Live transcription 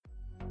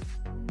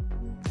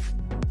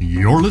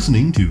You're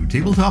listening to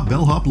Tabletop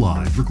Bellhop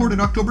Live,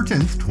 recorded October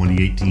 10th,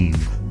 2018.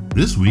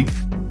 This week,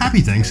 happy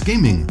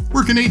Thanksgiving.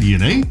 We're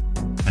Canadian, eh?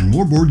 And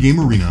more Board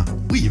Game Arena.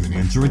 We even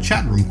answer a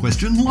chat room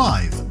question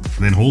live.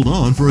 Then hold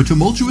on for a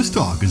tumultuous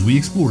talk as we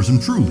explore some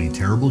truly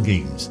terrible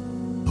games.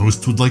 The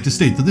hosts would like to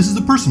state that this is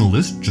a personal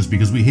list. Just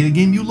because we hate a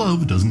game you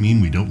love doesn't mean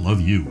we don't love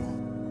you.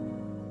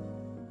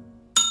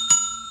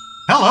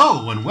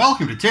 Hello, and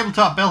welcome to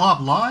Tabletop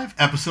Bellhop Live,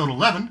 Episode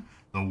 11,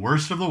 The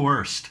Worst of the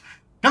Worst.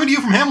 Coming to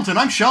you from Hamilton,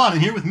 I'm Sean,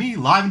 and here with me,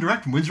 live and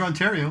direct from Windsor,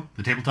 Ontario,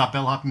 the Tabletop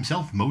Bellhop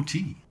himself, Mo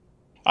T.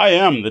 I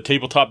am the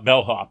Tabletop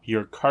Bellhop,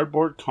 your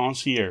cardboard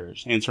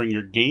concierge, answering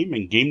your game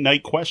and game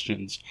night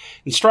questions,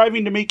 and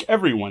striving to make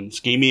everyone's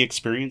gaming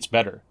experience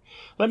better.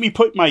 Let me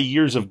put my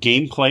years of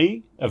game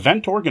playing,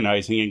 event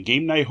organizing, and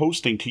game night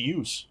hosting to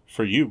use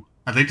for you.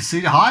 I'd like to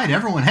say hi to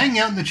everyone hanging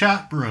out in the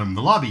chat room,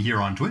 the lobby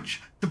here on Twitch.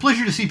 It's a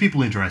pleasure to see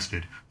people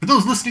interested. For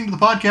those listening to the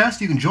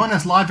podcast, you can join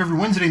us live every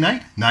Wednesday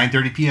night,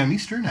 9:30 p.m.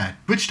 Eastern at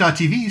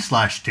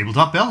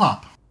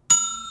twitch.tv/tabletopbellhop.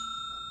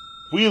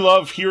 We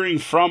love hearing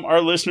from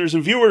our listeners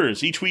and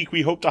viewers. Each week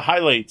we hope to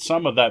highlight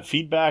some of that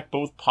feedback,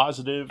 both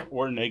positive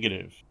or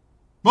negative.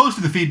 Most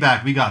of the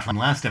feedback we got from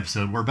last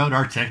episode were about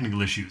our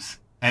technical issues.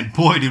 And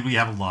boy, did we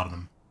have a lot of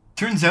them.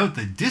 Turns out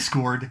that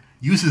Discord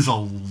uses a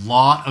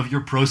lot of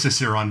your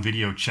processor on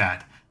video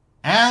chat.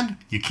 And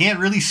you can't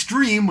really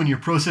stream when your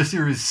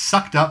processor is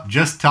sucked up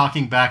just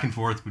talking back and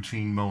forth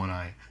between Mo and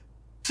I.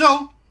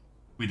 So,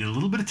 we did a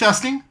little bit of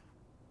testing,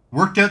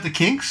 worked out the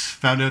kinks,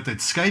 found out that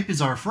Skype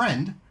is our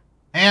friend,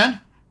 and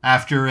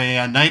after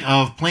a night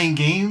of playing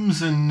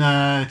games and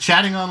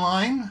chatting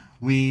online,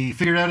 we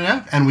figured it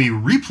out, and we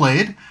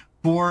replayed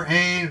for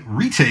a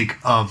retake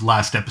of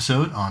last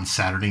episode on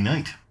Saturday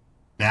night.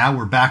 Now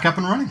we're back up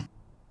and running.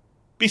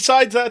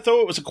 Besides that, though,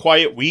 it was a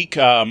quiet week.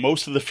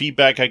 Most of the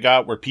feedback I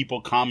got were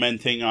people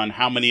commenting on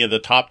how many of the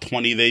top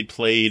 20 they'd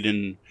played,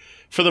 and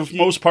for the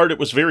most part, it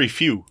was very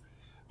few,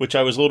 which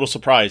I was a little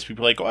surprised.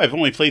 People were like, oh, I've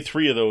only played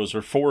 3 of those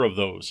or 4 of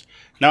those.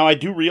 Now, I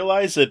do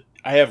realize that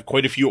I have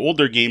quite a few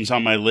older games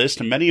on my list,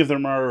 and many of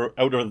them are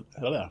out of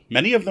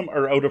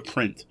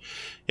print.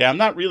 Yeah, I'm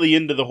not really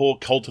into the whole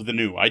cult of the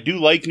new. I do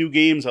like new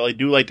games. I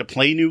do like to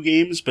play new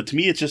games, but to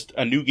me, it's just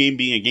a new game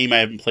being a game I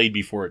haven't played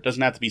before. It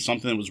doesn't have to be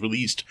something that was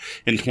released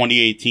in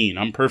 2018.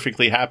 I'm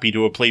perfectly happy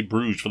to have played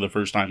Bruges for the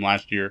first time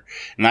last year,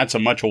 and that's a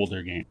much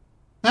older game.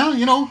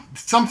 Well,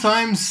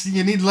 sometimes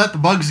you need to let the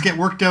bugs get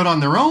worked out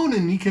on their own,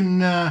 and you can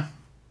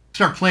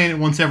start playing it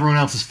once everyone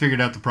else has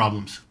figured out the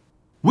problems.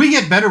 We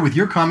get better with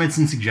your comments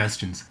and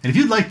suggestions, and if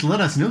you'd like to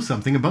let us know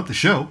something about the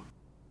show,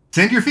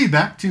 send your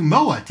feedback to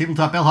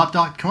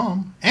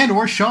mo@tabletopbellhop.com and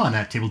or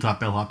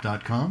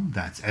sean@tabletopbellhop.com.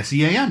 That's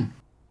SEAN.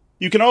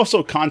 You can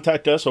also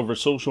contact us over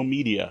social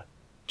media.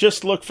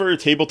 Just look for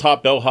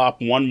Tabletop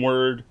Bellhop, one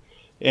word,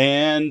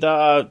 and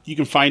you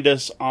can find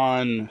us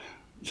on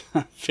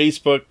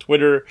Facebook,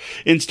 Twitter,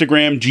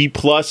 Instagram, G+,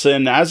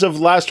 and as of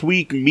last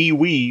week,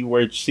 MeWe,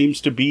 which seems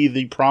to be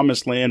the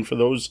promised land for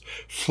those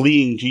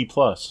fleeing G+.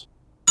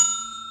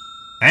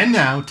 And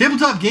now,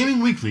 Tabletop Gaming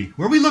Weekly,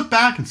 where we look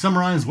back and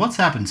summarize what's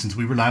happened since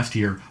we were last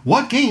here.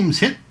 What games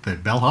hit the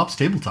Bellhop's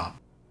tabletop?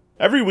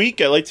 Every week,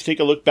 I like to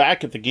take a look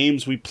back at the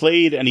games we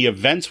played, any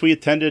events we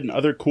attended, and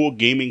other cool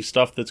gaming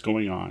stuff that's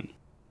going on.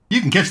 You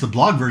can catch the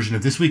blog version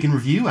of This Week in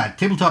Review at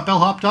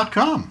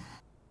tabletopbellhop.com.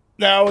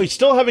 Now, we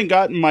still haven't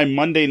gotten my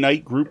Monday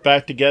night group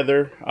back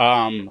together.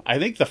 I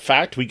think the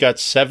fact we got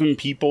 7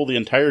 people, the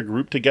entire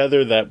group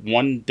together that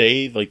one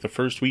day, like the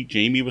first week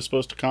Jamie was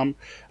supposed to come,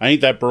 I think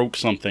that broke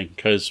something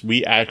because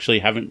we actually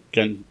haven't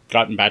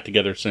gotten back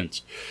together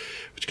since,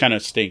 which kind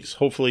of stinks.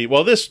 Hopefully,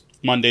 this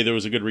Monday there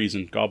was a good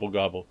reason. Gobble,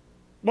 gobble.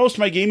 Most of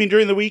my gaming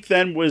during the week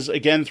then was,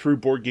 again, through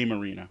Board Game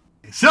Arena.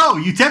 So,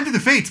 you tempted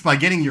the fates by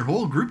getting your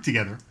whole group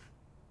together.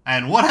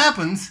 And what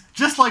happens,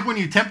 just like when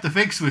you tempt the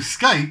fakes with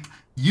Skype,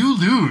 you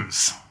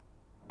lose.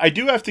 I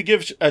do have to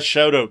give a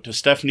shout out to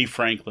Stephanie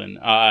Franklin.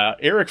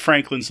 Eric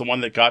Franklin's the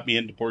one that got me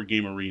into Board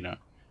Game Arena.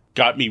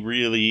 Got me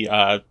really,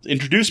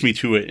 introduced me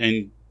to it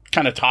and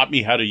kind of taught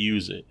me how to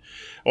use it.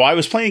 Well, I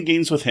was playing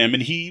games with him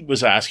and he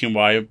was asking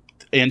why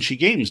Anshi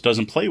Games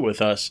doesn't play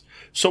with us.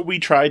 So we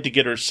tried to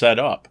get her set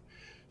up.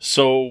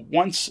 So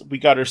once we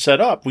got her set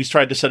up, we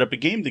tried to set up a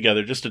game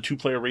together, just a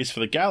 2-player race for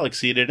the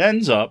galaxy, and it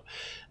ends up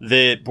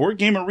that Board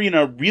Game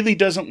Arena really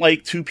doesn't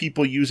like 2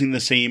 people using the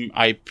same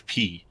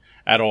IP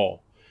at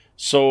all.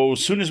 So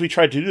as soon as we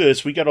tried to do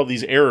this, we got all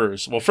these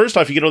errors. Well, first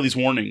off, you get all these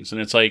warnings, and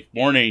it's like,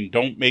 warning,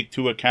 don't make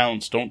 2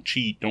 accounts, don't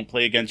cheat, don't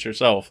play against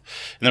yourself.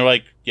 And they're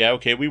like, yeah,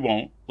 okay, we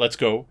won't, let's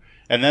go.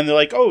 And then they're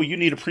like, oh, you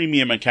need a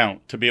premium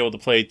account to be able to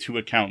play 2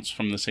 accounts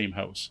from the same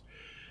house.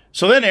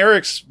 So then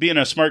Eric's, being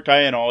a smart guy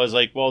and all, is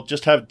like, well,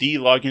 just have Dee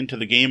log into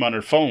the game on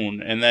her phone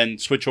and then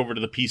switch over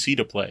to the PC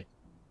to play,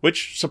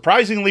 which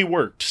surprisingly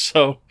worked.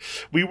 So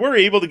we were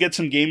able to get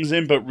some games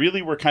in, but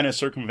really we're kind of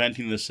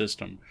circumventing the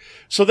system.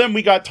 So then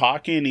we got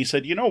talking and he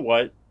said, you know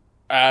what?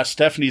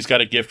 Stephanie's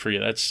got a gift for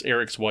you. That's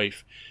Eric's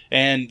wife.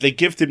 And they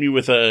gifted me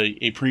with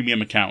a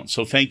premium account.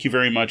 So thank you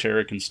very much,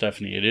 Eric and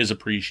Stephanie. It is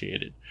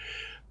appreciated.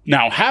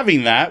 Now,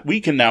 having that,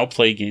 we can now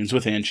play games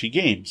with Anshi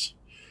Games.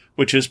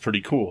 which is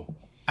pretty cool.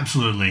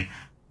 Absolutely.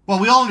 Well,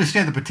 we all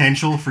understand the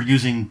potential for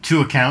using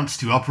 2 accounts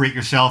to uprate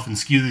yourself and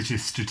skew the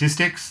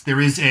statistics.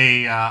 There is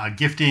a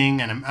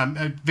gifting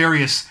and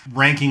various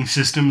ranking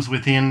systems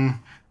within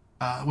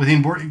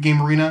Board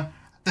Game Arena.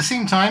 At the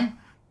same time,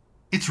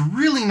 it's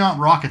really not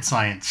rocket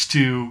science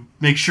to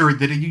make sure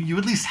that you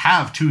at least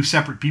have 2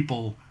 separate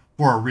people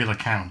for a real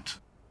account.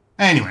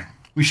 Anyway,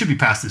 we should be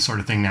past this sort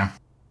of thing now.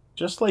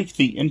 Just like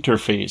the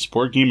interface,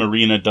 Board Game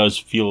Arena does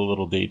feel a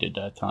little dated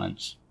at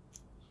times.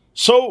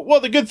 So, well,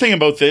 the good thing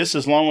about this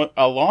is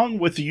along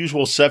with the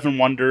usual 7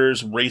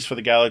 Wonders, Race for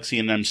the Galaxy,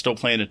 and I'm still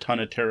playing a ton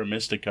of Terra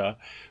Mystica,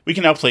 we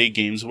can now play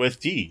games with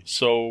Dee.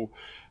 So,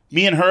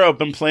 me and her have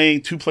been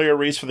playing 2-player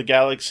Race for the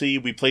Galaxy,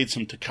 we played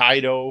some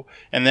Tokaido,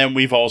 and then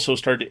we've also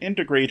started to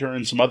integrate her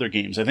in some other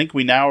games. I think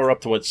we now are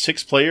up to,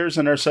 6 players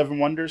in our 7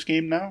 Wonders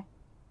game now?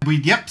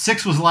 Yep,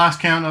 6 was the last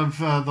count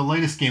of the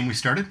latest game we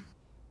started.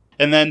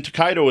 And then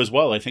Tokaido as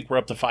well. I think we're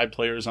up to 5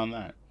 players on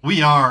that.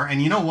 We are,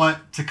 and you know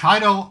what?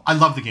 Tokaido, I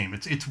love the game.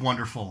 It's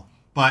wonderful.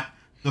 But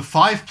the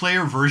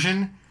 5-player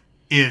version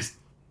is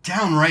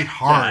downright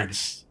hard.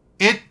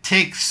 It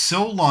takes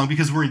so long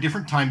because we're in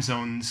different time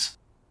zones.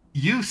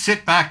 You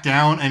sit back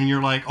down and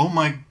you're like, oh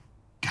my,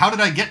 how did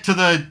I get to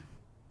the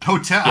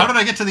hotel? Yeah. How did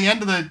I get to the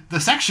end of the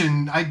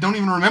section? I don't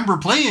even remember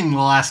playing the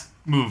last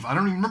move. I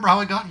don't even remember how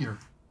I got here.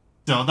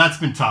 So that's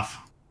been tough.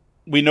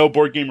 We know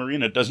Board Game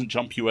Arena doesn't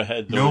jump you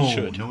ahead, though it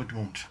should. No, it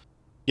won't.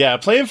 Yeah,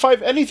 playing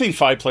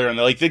 5-player, and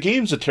like the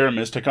games of Terra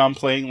Mystica I'm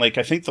playing, like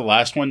I think the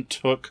last one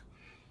took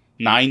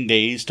 9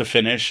 days to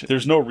finish.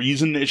 There's no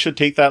reason it should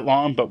take that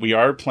long, but we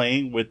are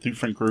playing with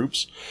different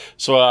groups.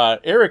 So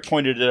Eric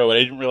pointed it out, I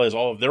didn't realize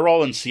they're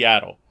all in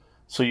Seattle.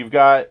 So you've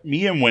got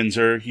me in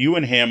Windsor, you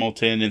in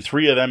Hamilton, and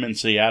 3 of them in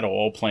Seattle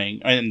all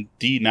playing, and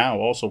Dee now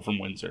also from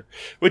Windsor,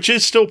 which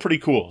is still pretty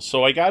cool.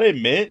 So I gotta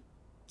admit,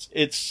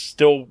 it's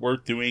still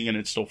worth doing and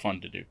it's still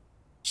fun to do.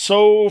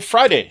 So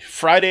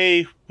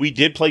Friday, we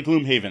did play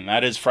Gloomhaven.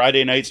 That is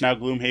Friday night's now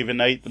Gloomhaven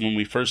night. When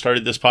we first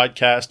started this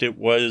podcast, it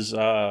was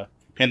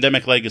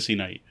Pandemic Legacy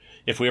night.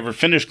 If we ever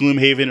finish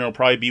Gloomhaven, it'll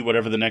probably be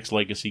whatever the next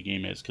Legacy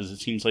game is, because it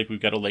seems like we've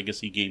got a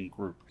Legacy game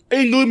group.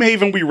 In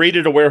Gloomhaven, we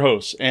raided a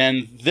warehouse,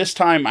 and this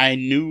time I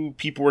knew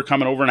people were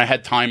coming over and I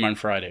had time on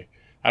Friday.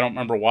 I don't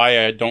remember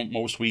why, I don't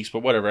most weeks,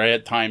 but whatever, I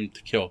had time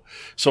to kill.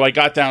 So I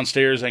got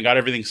downstairs and got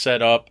everything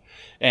set up.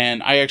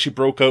 And I actually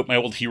broke out my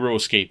old Hero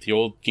Escape, the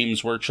old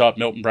Games Workshop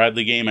Milton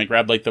Bradley game. I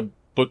grabbed like the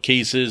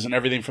bookcases and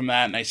everything from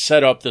that, and I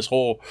set up this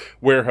whole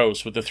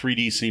warehouse with the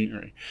 3D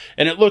scenery.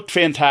 And it looked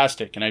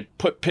fantastic, and I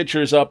put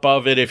pictures up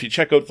of it. If you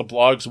check out the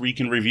blogs we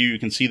can review, you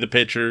can see the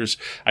pictures.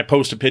 I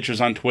posted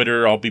pictures on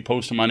Twitter. I'll be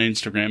posting them on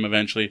Instagram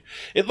eventually.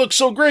 It looks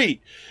so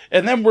great.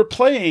 And then we're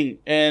playing,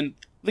 and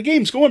the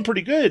game's going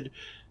pretty good.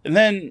 And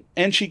then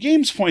Anshi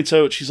Games points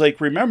out, she's like,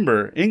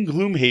 remember, in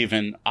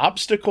Gloomhaven,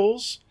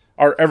 obstacles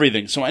are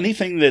everything. So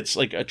anything that's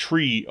like a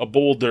tree, a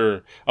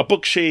boulder, a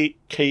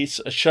bookcase,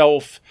 a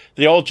shelf,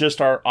 they all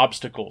just are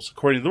obstacles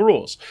according to the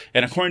rules.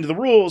 And according to the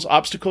rules,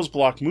 obstacles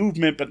block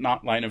movement but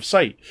not line of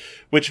sight.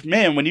 Which,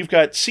 man, when you've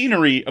got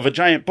scenery of a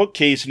giant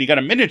bookcase and you got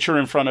a miniature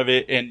in front of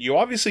it and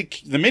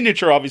the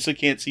miniature obviously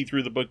can't see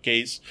through the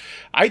bookcase,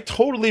 I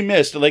totally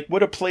missed,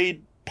 would have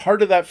played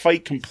part of that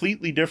fight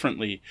completely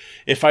differently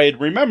if I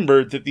had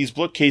remembered that these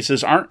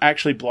bookcases aren't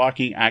actually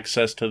blocking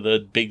access to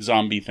the big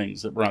zombie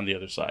things that were on the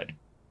other side.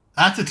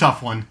 That's a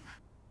tough one.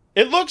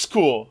 It looks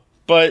cool,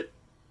 but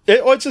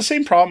it's the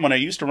same problem when I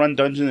used to run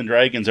Dungeons and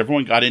Dragons.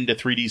 Everyone got into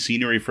 3D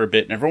scenery for a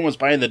bit, and everyone was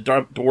buying the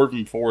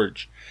Dwarven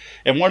Forge.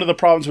 And one of the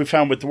problems we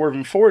found with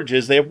Dwarven Forge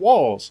is they have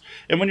walls.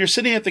 And when you're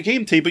sitting at the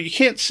game table, you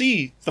can't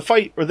see the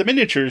fight or the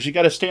miniatures. You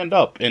got to stand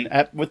up. And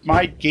with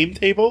my game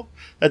table,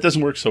 that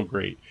doesn't work so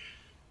great.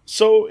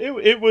 So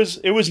it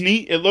was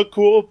neat. It looked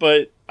cool,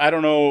 but I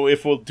don't know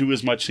if we'll do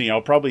as much seeing.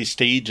 I'll probably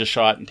stage a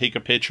shot and take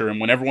a picture,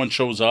 and when everyone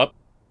shows up,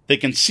 they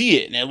can see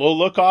it, and it will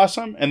look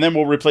awesome, and then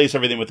we'll replace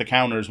everything with the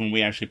counters when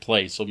we actually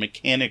play. So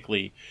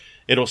mechanically,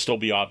 it'll still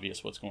be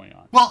obvious what's going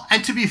on. Well,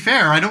 and to be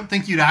fair, I don't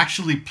think you'd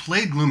actually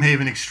played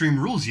Gloomhaven Extreme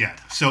Rules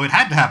yet, so it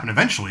had to happen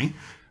eventually.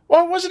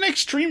 Well, it wasn't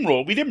Extreme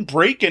Rule. We didn't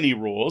break any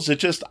rules. It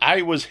just,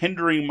 I was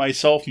hindering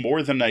myself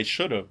more than I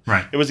should have.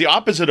 Right. It was the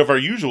opposite of our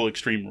usual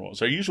Extreme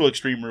Rules. Our usual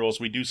Extreme Rules,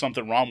 we do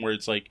something wrong where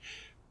it's like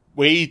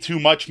way too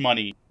much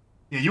money.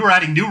 Yeah, you were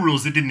adding new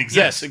rules that didn't exist.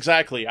 Yes,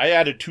 exactly. I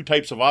added 2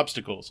 types of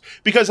obstacles.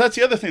 Because that's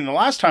the other thing. The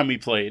last time we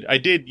played, I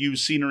did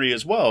use scenery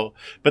as well.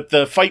 But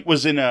the fight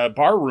was in a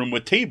bar room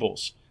with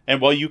tables.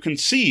 And, well, you can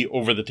see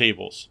over the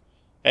tables.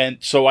 And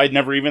so I'd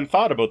never even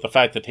thought about the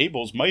fact that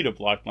tables might have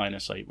blocked line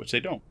of sight, which they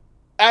don't.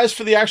 As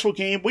for the actual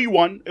game, we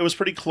won. It was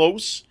pretty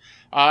close.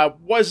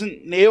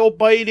 Wasn't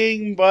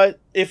nail-biting, but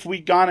if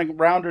we'd gone a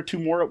round or 2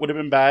 more, it would have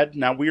been bad.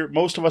 Now,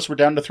 most of us were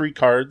down to 3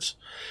 cards.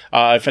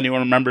 If anyone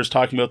remembers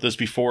talking about this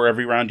before,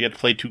 every round you have to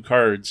play 2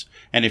 cards.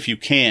 And if you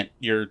can't,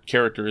 your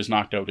character is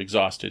knocked out,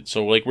 exhausted.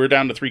 So, we're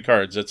down to 3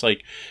 cards. It's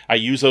like, I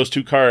use those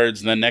 2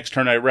 cards, and then next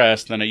turn I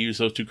rest, then I use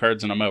those 2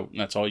 cards and I'm out. And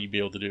that's all you'd be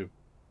able to do.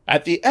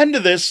 At the end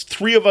of this,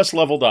 3 of us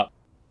leveled up.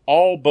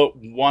 all but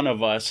one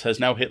of us has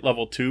now hit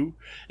level 2.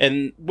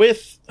 And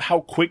with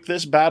how quick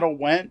this battle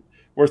went,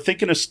 we're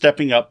thinking of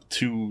stepping up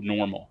to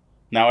normal.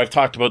 Now, I've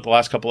talked about the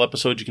last couple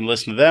episodes. You can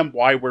listen to them,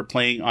 why we're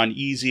playing on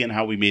easy and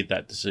how we made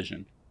that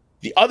decision.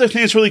 The other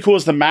thing that's really cool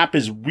is the map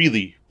is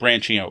really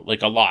branching out,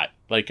 like a lot.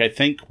 Like, I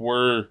think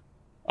we're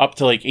up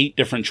to like 8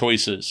 different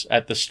choices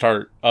at the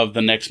start of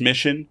the next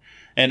mission.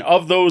 And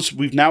of those,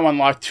 we've now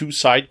unlocked 2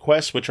 side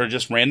quests, which are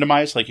just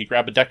randomized. Like, you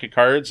grab a deck of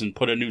cards and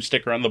put a new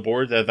sticker on the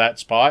board at that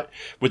spot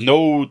with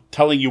no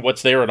telling you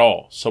what's there at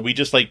all. So we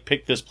just like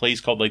picked this place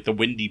called like the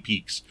Windy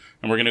Peaks,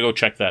 and we're going to go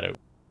check that out.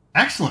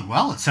 Excellent.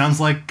 Well, it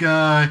sounds like,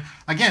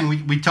 again,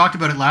 we talked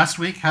about it last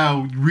week,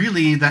 how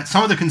really that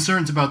some of the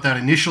concerns about that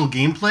initial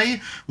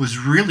gameplay was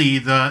really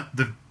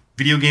the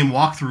video game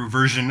walkthrough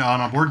version on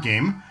a board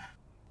game.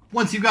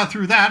 Once you got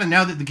through that, and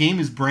now that the game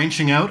is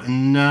branching out,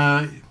 and,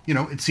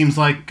 it seems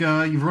like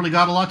you've really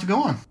got a lot to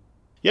go on.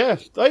 Yeah,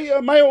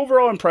 my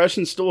overall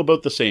impression's still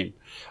about the same.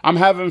 I'm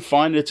having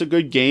fun. It's a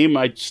good game.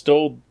 I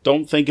still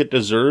don't think it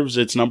deserves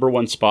its number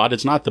 1 spot.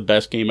 It's not the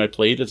best game I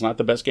played. It's not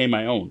the best game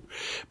I own.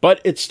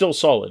 But it's still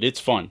solid. It's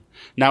fun.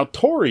 Now,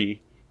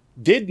 Tori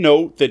did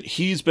note that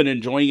he's been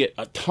enjoying it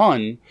a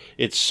ton.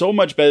 It's so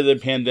much better than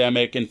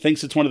Pandemic and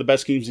thinks it's one of the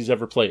best games he's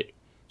ever played.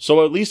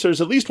 So at least there's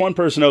at least one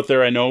person out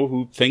there I know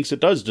who thinks it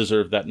does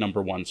deserve that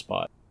number 1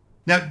 spot.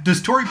 Now,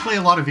 does Tori play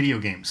a lot of video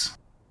games?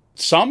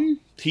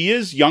 Some. He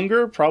is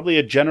younger, probably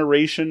a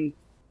generation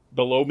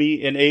below me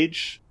in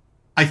age.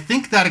 I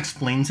think that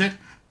explains it.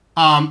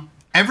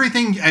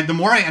 Everything, the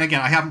more and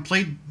again, I haven't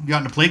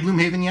gotten to play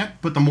Gloomhaven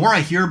yet, but the more I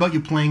hear about you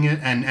playing it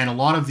and a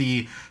lot of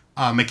the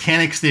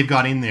mechanics they've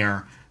got in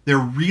there, they're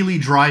really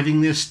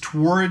driving this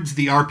towards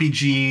the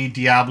RPG,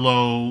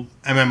 Diablo,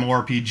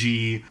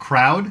 MMORPG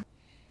crowd.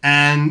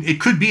 And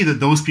it could be that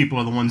those people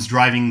are the ones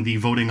driving the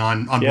voting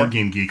on Board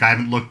Game Geek. I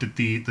haven't looked at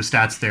the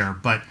stats there,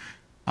 but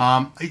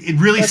it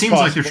really seems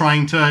like they're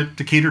trying to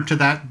cater to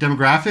that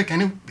demographic,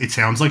 and it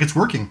sounds like it's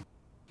working.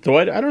 So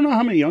I don't know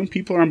how many young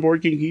people are on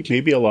Board Game Geek.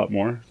 Maybe a lot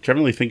more.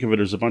 Generally think of it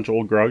as a bunch of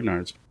old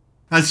grognards.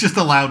 That's just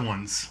the loud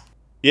ones.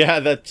 Yeah,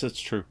 that's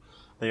true.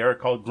 They are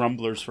called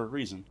grumblers for a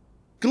reason.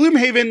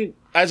 Gloomhaven,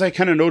 as I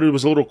kind of noted,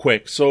 was a little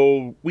quick,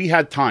 so we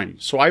had time.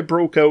 So I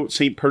broke out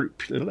St.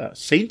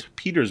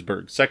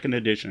 Petersburg, 2nd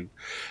edition.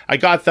 I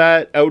got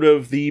that out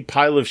of the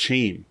Pile of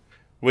Shame,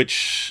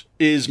 which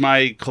is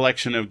my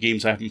collection of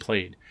games I haven't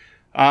played.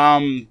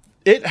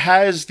 It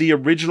has the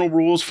original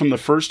rules from the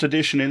 1st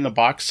edition in the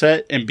box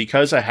set, and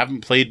because I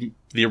haven't played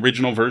the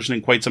original version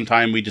in quite some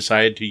time, we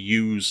decided to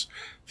use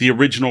the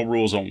original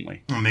rules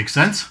only. That makes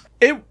sense.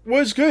 It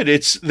was good.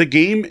 The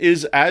game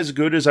is as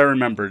good as I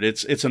remembered.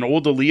 It's an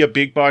old Aaliyah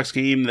big box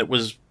game that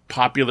was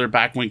popular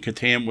back when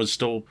Catan was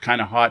still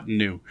kind of hot and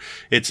new.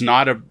 It's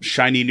not a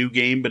shiny new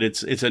game, but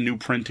it's a new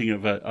printing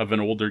of an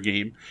older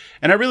game,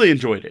 and I really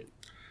enjoyed it.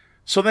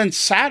 So then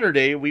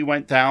Saturday, we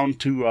went down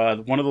to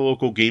one of the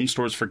local game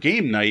stores for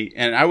game night,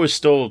 and I was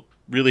still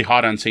really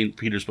hot on St.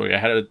 Petersburg. I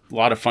had a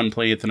lot of fun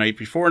playing it the night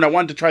before, and I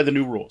wanted to try the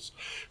new rules.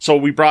 So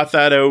we brought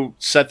that out,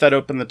 set that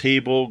up on the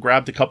table,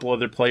 grabbed a couple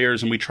other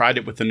players, and we tried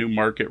it with the new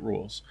market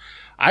rules.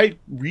 I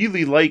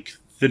really like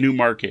the new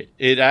market.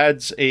 It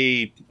adds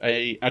a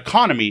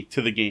economy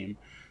to the game,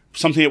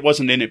 something that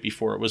wasn't in it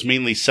before. It was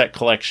mainly set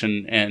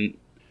collection and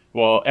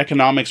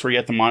economics where you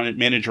have to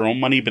manage your own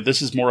money, but this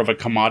is more of a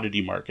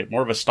commodity market,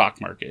 more of a stock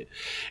market.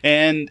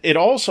 And it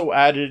also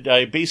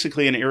added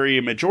basically an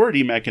area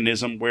majority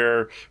mechanism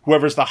where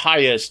whoever's the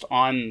highest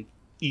on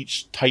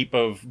each type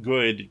of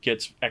good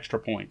gets extra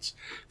points.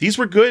 These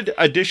were good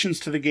additions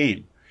to the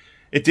game.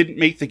 It didn't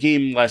make the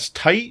game less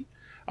tight.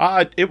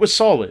 It was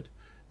solid.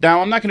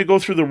 Now, I'm not going to go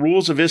through the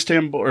rules of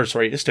Istanbul.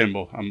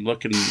 I'm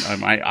looking,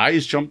 my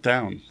eyes jumped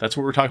down. That's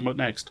what we're talking about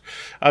next.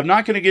 I'm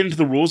not going to get into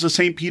the rules of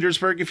St.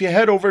 Petersburg. If you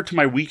head over to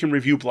my Week in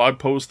Review blog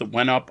post that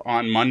went up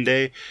on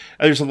Monday,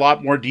 there's a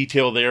lot more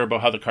detail there about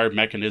how the card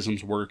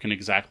mechanisms work and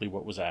exactly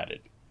what was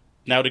added.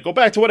 Now, to go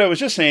back to what I was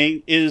just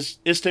saying, is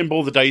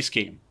Istanbul the dice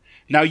game.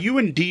 Now, you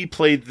and Dee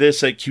played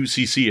this at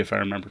QCC, if I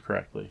remember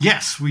correctly.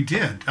 Yes, we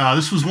did.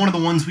 This was one of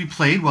the ones we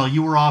played while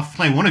you were off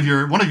playing one of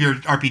your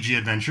RPG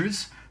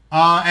adventures.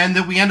 And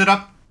that we ended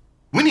up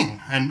winning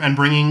and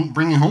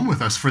bringing home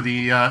with us for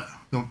the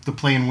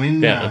play and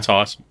win. Yeah, that's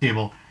awesome.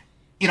 Table,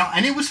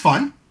 and it was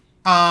fun.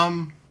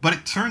 But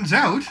it turns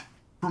out,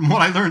 from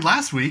what I learned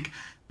last week,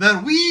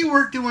 that we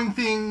weren't doing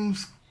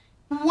things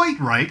quite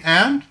right,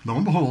 and lo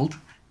and behold,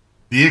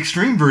 the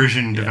extreme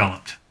version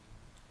developed.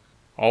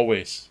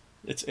 Always.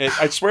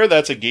 I swear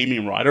that's a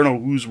gaming rule. I don't know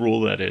whose rule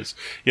that is.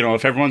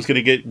 If everyone's going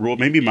to get rule,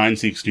 maybe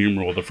mine's the extreme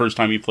rule. The first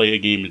time you play a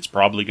game, it's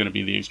probably going to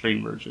be the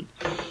extreme version.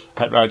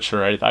 I'm not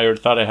sure. I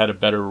thought I had a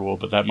better rule,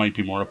 but that might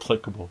be more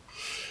applicable.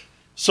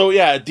 So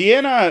yeah,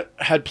 Deanna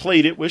had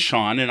played it with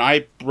Sean, and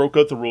I broke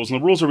out the rules, and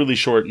the rules are really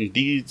short, and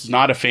Dee's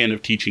not a fan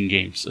of teaching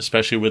games,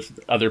 especially with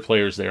other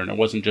players there, and it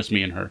wasn't just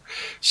me and her.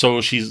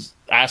 So she's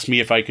asked me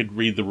if I could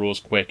read the rules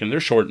quick, and they're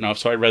short enough,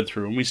 so I read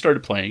through and we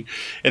started playing.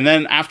 And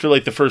then after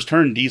like the first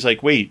turn, Dee's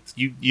like, wait,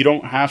 you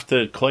don't have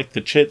to collect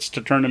the chits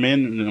to turn them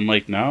in? And I'm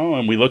like, no.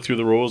 And we looked through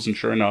the rules, and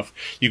sure enough,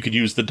 you could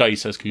use the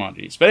dice as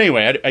commodities. But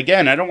anyway, I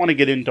don't want to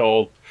get into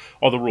all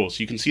the rules.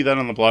 You can see that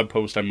on the blog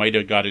post. I might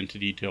have got into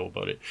detail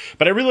about it.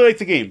 But I really like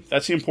the game.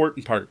 That's the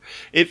important part.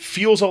 It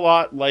feels a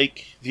lot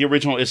like the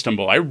original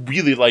Istanbul. I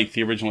really like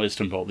the original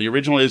Istanbul. The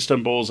original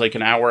Istanbul is like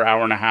an hour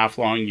and a half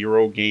long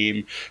Euro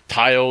game.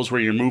 Tiles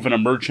where you're moving a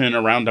merchant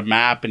around a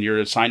map and you're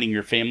assigning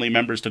your family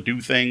members to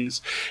do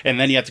things. And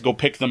then you have to go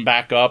pick them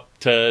back up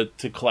to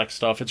collect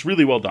stuff. It's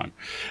really well done.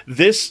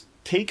 This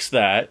takes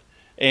that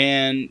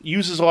and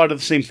uses a lot of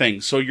the same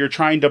things. So you're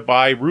trying to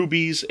buy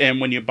rubies, and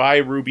when you buy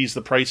rubies,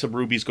 the price of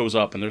rubies goes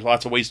up, and there's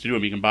lots of ways to do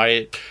them. You can buy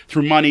it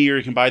through money, or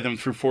you can buy them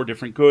through 4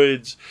 different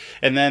goods,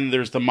 and then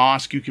there's the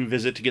mosque you can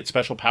visit to get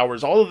special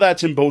powers. All of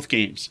that's in both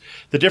games.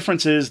 The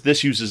difference is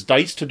this uses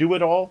dice to do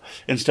it all,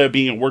 instead of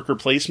being a worker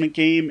placement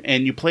game,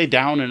 and you play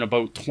down in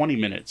about 20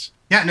 minutes.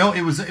 Yeah, no,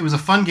 it was a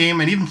fun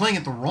game, and even playing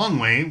it the wrong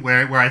way,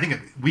 where I think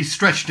we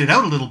stretched it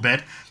out a little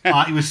bit,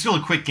 it was still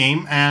a quick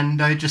game, and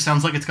it just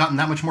sounds like it's gotten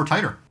that much more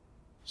tighter.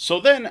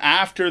 So then,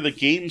 after the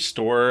game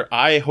store,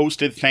 I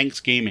hosted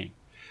Thanksgiving.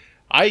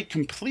 I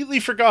completely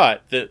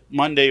forgot that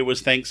Monday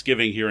was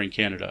Thanksgiving here in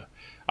Canada.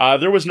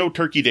 There was no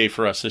turkey day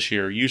for us this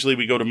year. Usually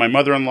we go to my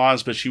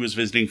mother-in-law's, but she was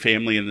visiting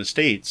family in the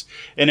States.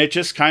 And it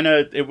just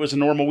it was a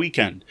normal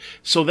weekend.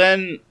 So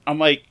then, I'm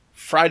like,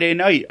 Friday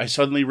night, I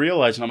suddenly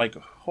realized, and I'm like,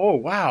 oh,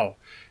 wow,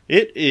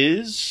 it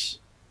is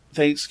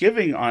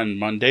Thanksgiving on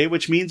Monday,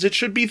 which means it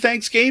should be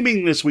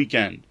Thanksgiving this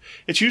weekend.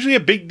 It's usually a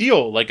big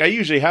deal. Like, I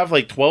usually have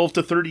like 12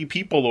 to 30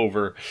 people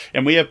over,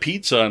 and we have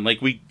pizza, and like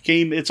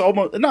it's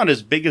almost not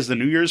as big as the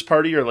New Year's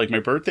party or like my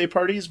birthday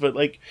parties, but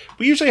like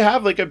we usually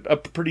have like a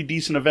pretty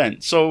decent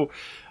event. So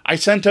I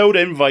sent out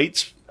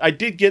invites. I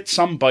did get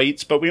some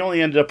bites, but we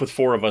only ended up with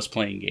 4 of us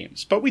playing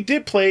games. But we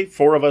did play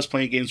 4 of us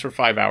playing games for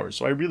 5 hours,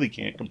 so I really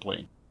can't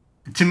complain.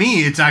 To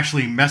me, it's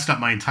actually messed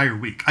up my entire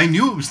week. I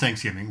knew it was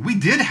Thanksgiving. We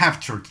did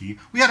have turkey.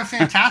 We had a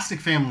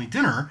fantastic family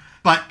dinner,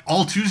 but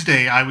all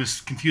Tuesday I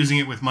was confusing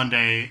it with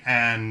Monday,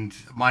 and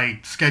my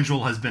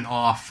schedule has been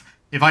off.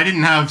 If I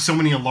didn't have so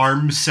many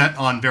alarms set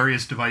on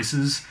various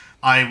devices,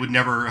 I would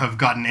never have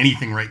gotten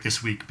anything right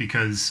this week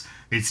because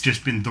it's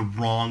just been the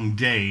wrong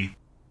day.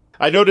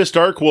 I noticed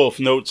Dark Wolf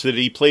notes that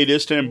he played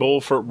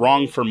Istanbul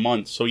wrong for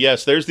months. So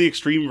yes, there's the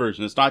extreme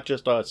version. It's not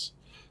just us.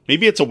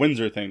 Maybe it's a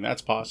Windsor thing.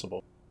 That's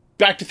possible.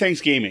 Back to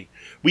Thanksgiving.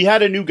 We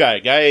had a new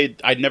guy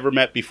I'd never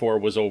met before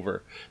was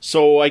over.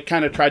 So I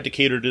kind of tried to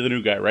cater to the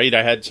new guy, right?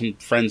 I had some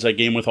friends I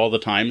game with all the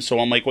time. So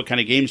I'm like, what kind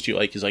of games do you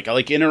like? He's like, I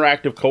like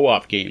interactive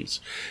co-op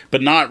games,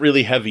 but not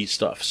really heavy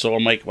stuff. So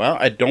I'm like, well,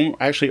 I don't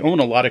actually own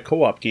a lot of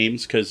co-op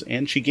games because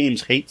Anchi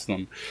Games hates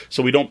them.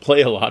 So we don't play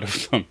a lot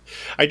of them.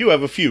 I do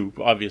have a few,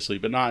 obviously,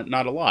 but not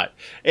a lot.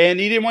 And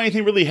he didn't want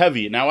anything really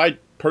heavy. Now,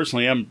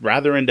 personally, I'm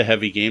rather into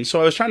heavy games, so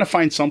I was trying to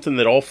find something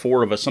that all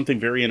 4 of us, something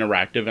very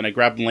interactive, and I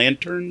grabbed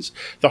Lanterns,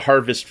 the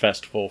Harvest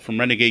Festival from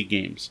Renegade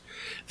Games.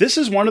 This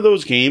is one of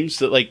those games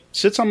that like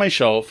sits on my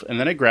shelf, and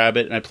then I grab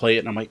it and I play it,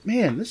 and I'm like,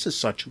 man, this is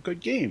such a good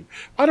game.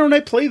 Why don't I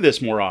play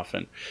this more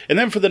often? And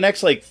then for the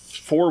next like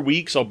 4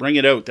 weeks, I'll bring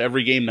it out to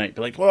every game night.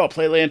 Be like, well, I'll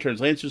play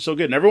Lanterns. Lanterns are so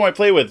good. And everyone I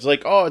play with is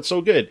like, oh, it's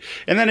so good.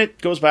 And then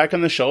it goes back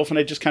on the shelf, and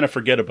I just kind of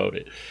forget about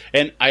it.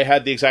 And I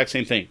had the exact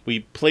same thing. We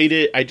played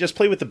it. I just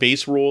played with the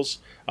base rules.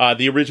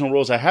 The original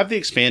rules. I have the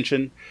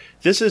expansion.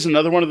 This is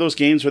another one of those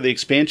games where the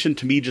expansion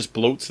to me just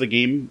bloats the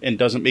game and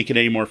doesn't make it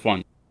any more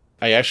fun.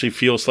 I actually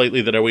feel slightly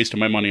that I wasted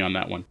my money on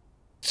that one.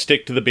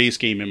 Stick to the base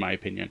game, in my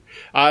opinion.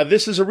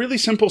 This is a really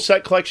simple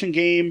set collection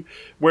game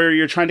where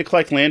you're trying to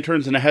collect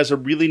lanterns, and it has a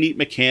really neat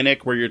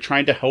mechanic where you're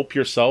trying to help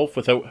yourself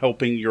without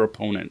helping your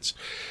opponents.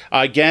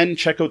 Again,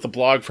 check out the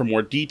blog for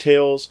more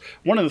details.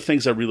 One of the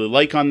things I really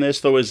like on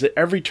this, though, is that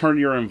every turn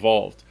you're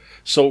involved.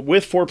 So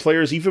with 4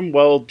 players, even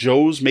while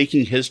Joe's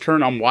making his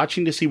turn, I'm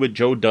watching to see what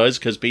Joe does,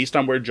 because based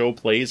on where Joe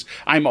plays,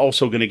 I'm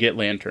also going to get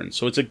lanterns.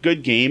 So it's a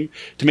good game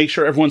to make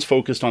sure everyone's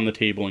focused on the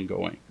table and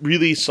going.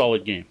 Really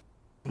solid game.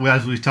 Well,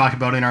 as we've talked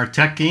about in our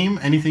tech game,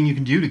 anything you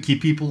can do to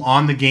keep people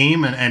on the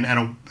game and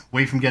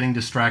away from getting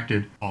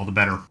distracted, all the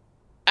better.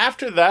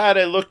 After that,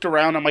 I looked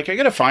around. I'm like, I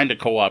got to find a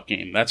co-op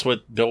game. That's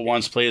what Bill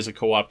wants to play as a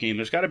co-op game.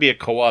 There's got to be a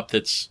co-op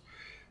that's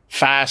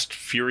fast,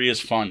 furious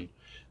fun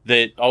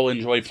that I'll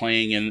enjoy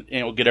playing and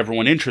it'll get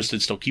everyone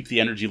interested, still keep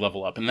the energy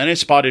level up. And then I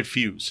spotted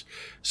Fuse.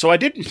 So I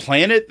didn't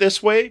plan it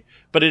this way,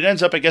 but it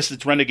ends up, I guess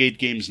it's Renegade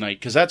Games night,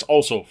 because that's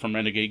also from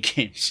Renegade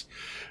Games.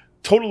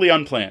 Totally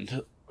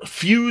unplanned.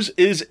 Fuse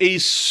is a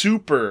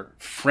super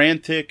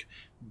frantic,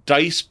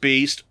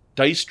 dice-based,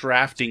 dice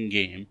drafting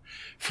game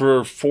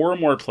for 4 or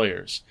more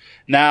players.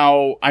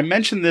 Now, I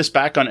mentioned this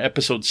back on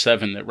episode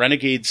 7, that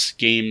Renegade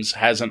Games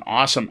has an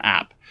awesome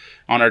app.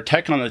 On our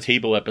Tech on the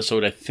Table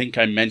episode, I think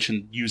I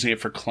mentioned using it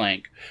for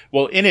Clank.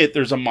 Well, in it,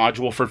 there's a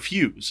module for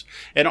Fuse.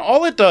 And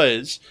all it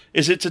does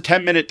is it's a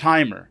 10-minute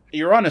timer.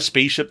 You're on a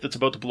spaceship that's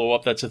about to blow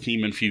up. That's a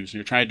theme in Fuse. And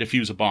you're trying to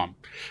defuse a bomb.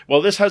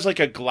 Well, this has like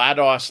a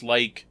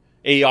GLaDOS-like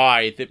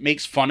AI that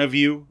makes fun of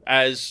you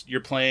as you're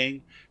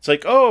playing. It's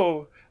like,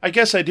 oh, I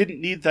guess I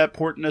didn't need that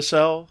port in a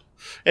cell.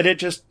 And it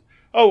just,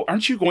 oh,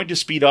 aren't you going to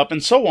speed up?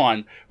 And so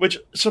on, which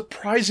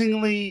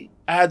surprisingly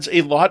adds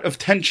a lot of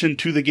tension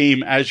to the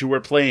game as you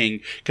are playing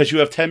because you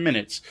have 10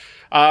 minutes.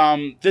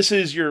 This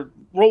is you're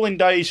rolling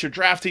dice, you're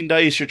drafting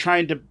dice, you're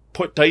trying to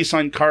put dice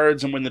on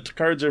cards, and when the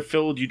cards are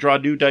filled, you draw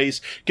new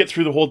dice, get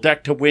through the whole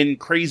deck to win.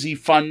 Crazy,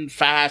 fun,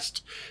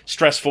 fast,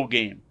 stressful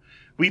game.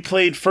 We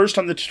played first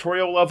on the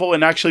tutorial level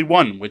and actually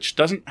won, which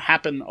doesn't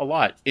happen a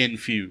lot in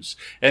Fuse.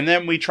 And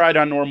then we tried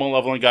on normal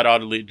level and got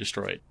utterly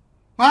destroyed.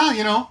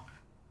 Well,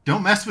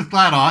 don't mess with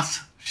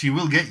GLaDOS. She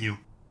will get you.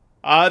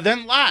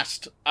 Then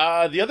last,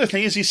 the other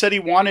thing is he said he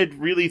wanted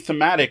really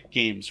thematic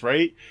games,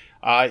 right?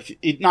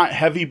 Not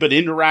heavy, but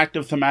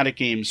interactive thematic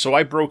games. So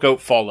I broke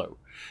out Fallout.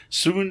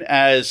 Soon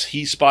as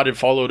he spotted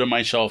Fallout on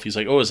my shelf, he's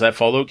like, oh, is that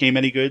Fallout game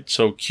any good?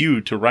 So cue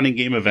to running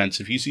game events.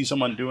 If you see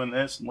someone doing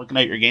this and looking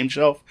at your game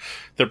shelf,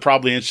 they're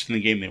probably interested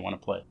in the game they want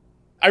to play.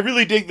 I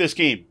really dig this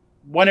game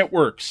when it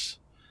works.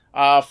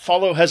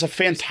 Fallout has a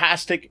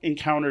fantastic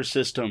encounter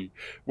system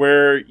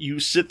where you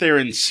sit there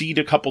and seed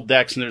a couple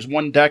decks, and there's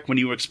one deck when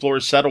you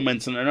explore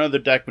settlements and another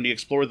deck when you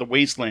explore the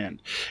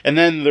wasteland. And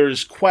then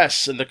there's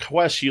quests, and the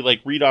quests you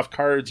read off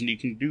cards and you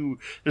can do,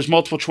 there's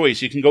multiple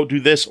choice. You can go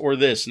do this or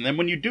this. And then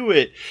when you do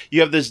it,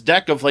 you have this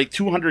deck of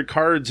 200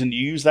 cards and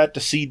you use that to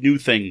seed new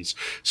things.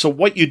 So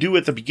what you do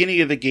at the beginning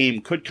of the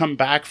game could come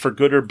back for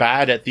good or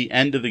bad at the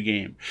end of the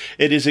game.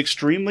 It is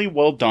extremely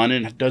well done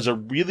and does a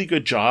really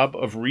good job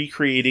of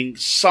recreating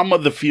some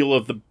of the feel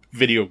of the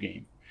video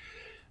game.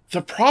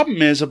 The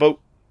problem is about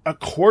a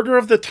quarter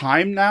of the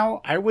time now,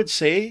 I would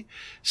say,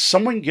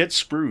 someone gets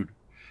screwed.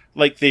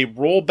 They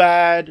roll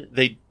bad,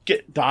 they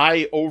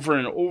die over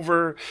and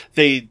over,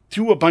 they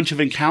do a bunch of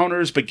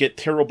encounters but get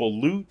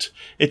terrible loot.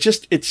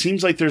 It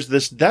seems like there's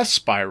this death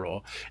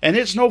spiral, and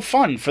it's no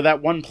fun for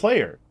that one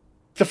player.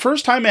 The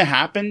first time it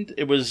happened,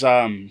 it was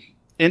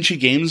Enchi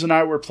Games and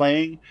I were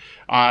playing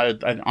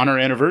on our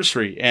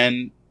anniversary,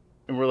 and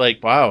we're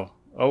like, wow,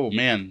 oh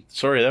man,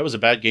 sorry, that was a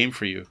bad game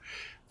for you.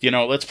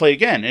 Let's play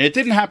again. And it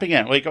didn't happen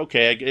again.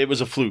 Okay, it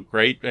was a fluke,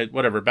 right?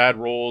 Whatever, bad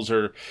rolls,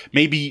 or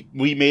maybe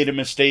we made a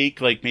mistake,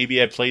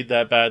 maybe I played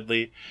that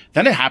badly.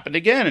 Then it happened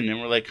again, and then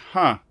we're like,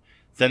 huh.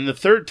 Then the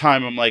third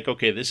time, I'm like,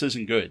 okay, this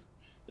isn't good.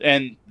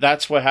 And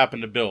that's what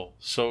happened to Bill.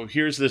 So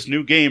here's this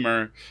new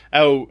gamer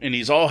out, and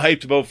he's all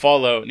hyped about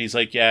Fallout, and he's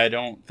like, yeah, I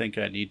don't think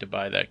I need to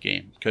buy that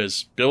game.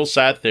 Because Bill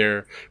sat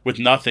there with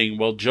nothing,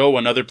 while Joe,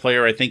 another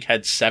player, I think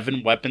had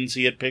 7 weapons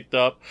he had picked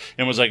up,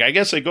 and was like, I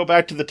guess I go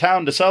back to the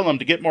town to sell them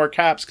to get more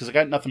caps, because I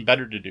got nothing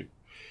better to do.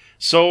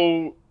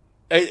 So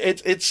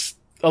it's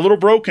a little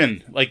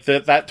broken,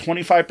 that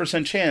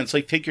 25% chance.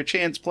 Take your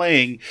chance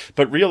playing,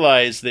 but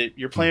realize that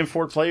you're playing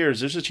 4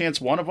 players. There's a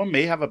chance one of them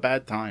may have a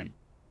bad time.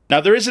 Now,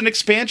 there is an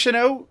expansion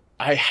out.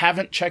 I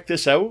haven't checked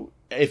this out.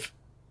 If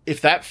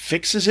that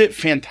fixes it,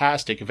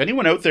 fantastic. If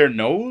anyone out there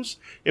knows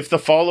if the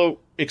Fallout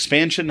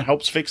expansion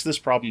helps fix this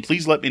problem,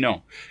 please let me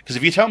know. Because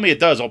if you tell me it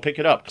does, I'll pick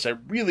it up. Because I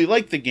really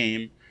like the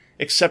game,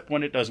 except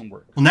when it doesn't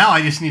work. Well, now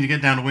I just need to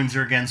get down to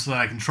Windsor again so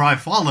that I can try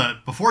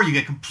Fallout before you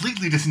get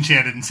completely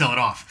disenchanted and sell it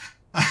off.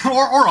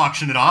 or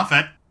auction it off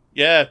at...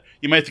 Yeah,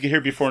 you might have to get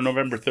here before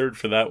November 3rd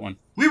for that one.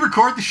 We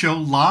record the show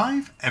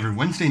live every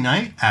Wednesday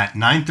night at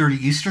 9:30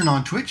 Eastern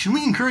on Twitch, and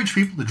we encourage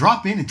people to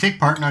drop in and take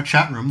part in our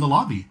chat room, The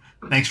Lobby.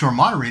 Thanks to our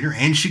moderator,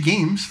 Enchi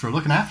Games, for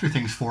looking after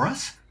things for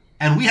us.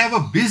 And we have a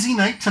busy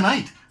night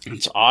tonight.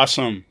 It's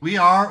awesome. We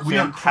are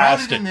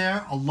crowded in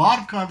there. A lot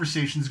of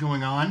conversations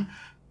going on.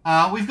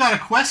 We've got a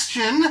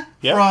question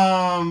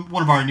from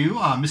one of our new,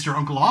 Mr.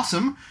 Uncle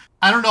Awesome.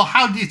 I don't know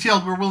how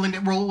detailed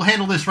we'll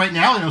handle this right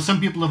now. I know some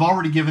people have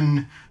already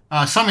given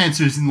some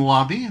answers in the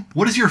lobby.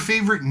 What is your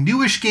favorite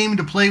newish game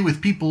to play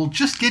with people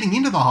just getting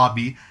into the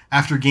hobby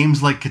after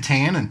games like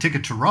Catan and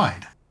Ticket to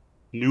Ride?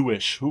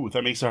 Newish. Ooh,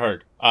 that makes it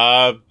hard.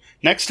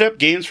 Next step,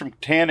 games from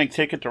Catan and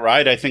Ticket to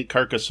Ride. I think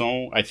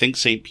Carcassonne. I think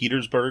St.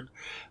 Petersburg,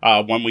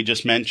 one we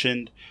just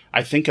mentioned.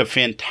 I think a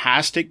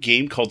fantastic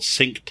game called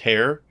Cinque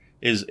Terre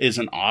is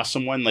an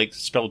awesome one,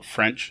 spelled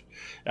French,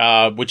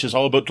 which is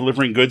all about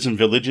delivering goods in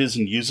villages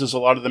and uses a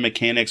lot of the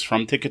mechanics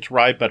from Ticket to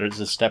Ride, but it's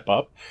a step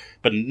up.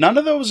 But none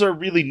of those are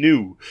really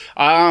new.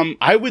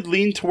 I would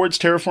lean towards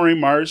Terraforming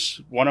Mars,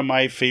 one of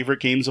my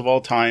favorite games of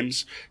all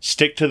times.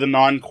 Stick to the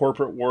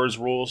non-corporate wars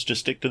rules,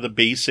 just stick to the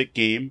basic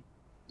game.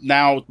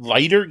 Now,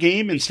 lighter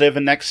game instead of a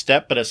next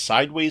step, but a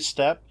sideways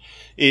step,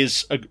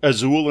 is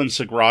Azul and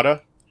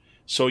Sagrada.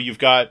 So you've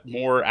got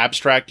more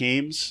abstract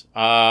games.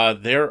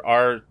 There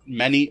are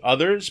many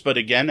others, but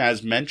again,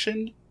 as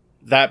mentioned,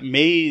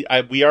 we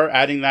are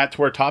adding that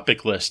to our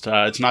topic list.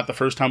 It's not the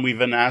first time we've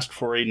been asked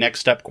for a next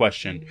step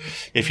question.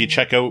 If you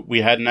check out,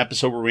 we had an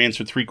episode where we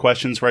answered 3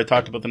 questions where I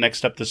talked about the next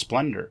step to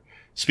Splendor.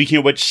 Speaking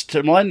of which,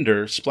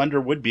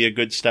 Splendor would be a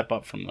good step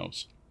up from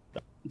those.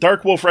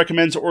 Dark Wolf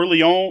recommends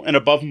Orleans and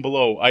Above and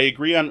Below. I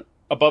agree on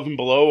Above and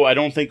Below. I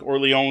don't think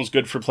Orleans is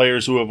good for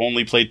players who have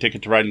only played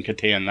Ticket to Ride and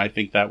Catan. I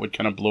think that would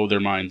kind of blow their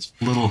minds.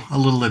 A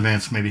little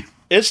advanced, maybe.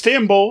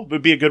 Istanbul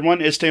would be a good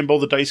one. Istanbul,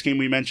 the dice game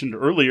we mentioned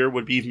earlier,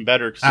 would be even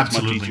better because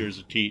it's much easier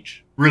to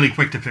teach. Really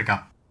quick to pick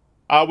up.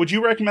 Would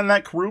you recommend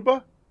that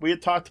Karuba we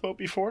had talked about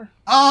before?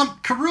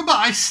 Karuba,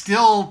 I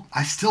still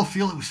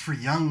feel it was for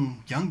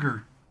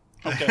younger.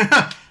 Okay.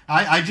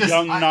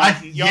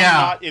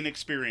 Not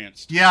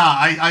inexperienced. Yeah,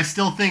 I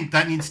still think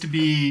that needs to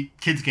be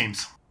kids'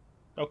 games.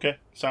 Okay,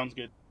 sounds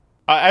good.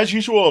 As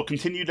usual,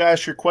 continue to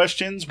ask your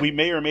questions. We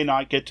may or may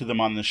not get to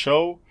them on the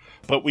show,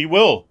 but we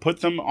will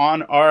put them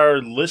on our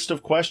list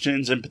of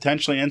questions and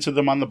potentially answer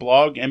them on the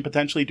blog and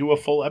potentially do a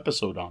full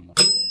episode on them.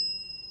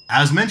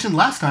 As mentioned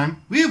last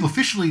time, we have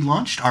officially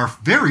launched our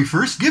very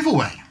first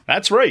giveaway.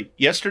 That's right.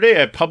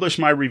 Yesterday I published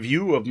my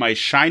review of my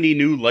shiny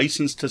new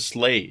License to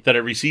Slay that I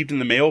received in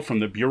the mail from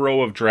the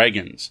Bureau of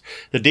Dragons.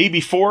 The day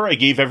before, I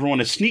gave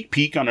everyone a sneak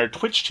peek on our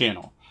Twitch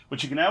channel,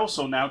 which you can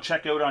also now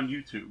check out on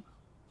YouTube.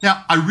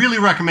 Now, I really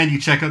recommend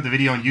you check out the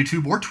video on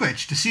YouTube or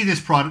Twitch to see this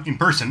product in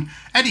person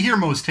and to hear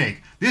Mo's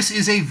take. This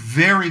is a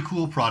very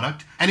cool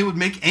product, and it would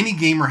make any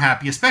gamer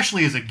happy,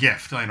 especially as a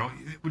gift. I know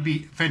it would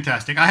be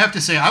fantastic. I have to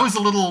say, I was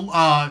a little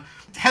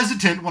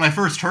hesitant when I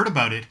first heard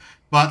about it,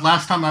 but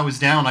last time I was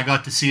down, I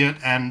got to see it,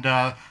 and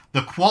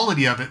the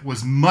quality of it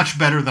was much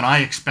better than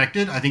I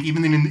expected. I think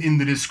even in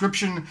the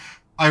description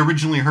I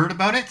originally heard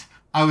about it,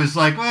 I was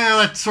like, well,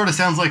 that sort of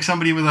sounds like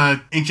somebody with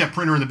an inkjet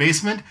printer in the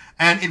basement,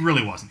 and it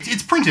really wasn't.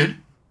 It's printed.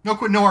 No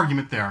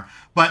argument there.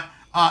 But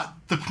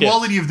the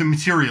quality of the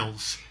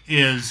materials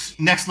is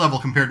next level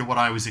compared to what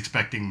I was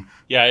expecting.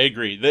 Yeah, I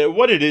agree.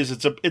 What it is,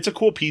 it's a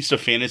cool piece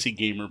of fantasy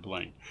gamer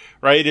bling,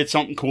 right? It's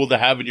something cool to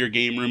have in your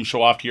game room,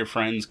 show off to your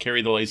friends,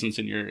 carry the license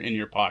in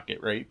your pocket,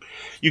 right?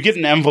 You get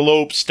an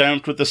envelope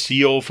stamped with a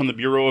seal from the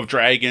Bureau of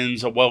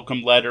Dragons, a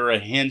welcome letter, a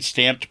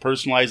hand-stamped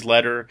personalized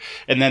letter,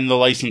 and then the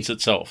license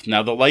itself.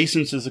 Now, the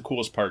license is the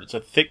coolest part. It's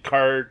a thick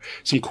card,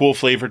 some cool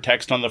flavor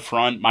text on the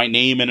front, my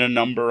name and a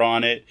number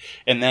on it,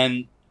 and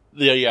then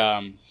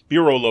the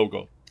Bureau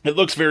logo. It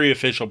looks very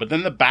official, but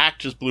then the back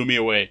just blew me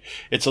away.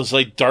 It's this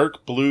like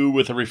dark blue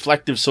with a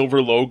reflective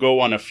silver logo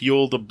on a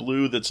field of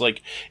blue that's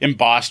like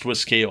embossed with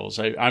scales.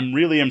 I'm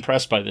really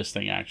impressed by this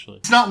thing, actually.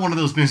 It's not one of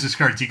those business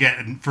cards you get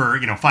for,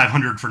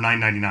 $500 for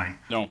 $9.99.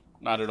 No,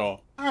 not at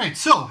all. All right,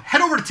 so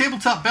head over to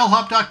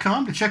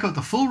tabletopbellhop.com to check out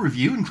the full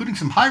review, including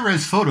some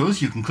high-res photos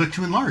you can click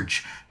to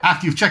enlarge.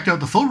 After you've checked out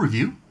the full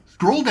review,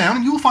 scroll down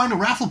and you will find a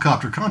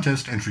Rafflecopter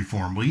contest entry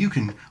form where you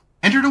can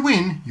enter to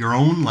win your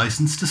own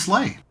License to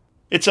Slay.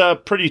 It's a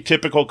pretty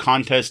typical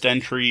contest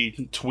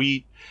entry.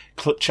 Tweet,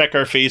 check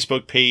our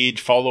Facebook page,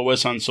 follow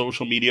us on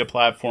social media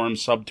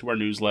platforms, sub to our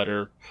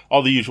newsletter,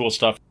 all the usual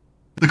stuff.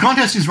 The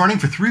contest is running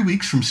for 3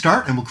 weeks from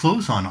start and will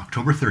close on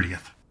October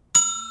 30th.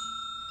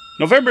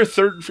 November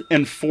 3rd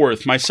and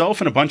 4th,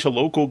 myself and a bunch of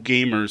local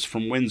gamers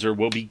from Windsor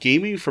will be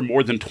gaming for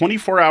more than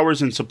 24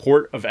 hours in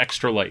support of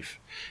Extra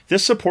Life.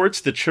 This supports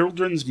the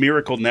Children's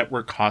Miracle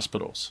Network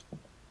hospitals.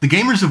 The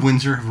gamers of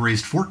Windsor have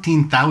raised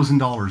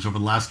 $14,000 over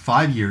the last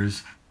 5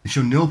 years and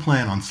show no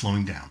plan on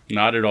slowing down.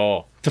 Not at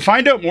all. To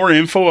find out more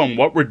info on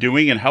what we're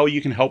doing and how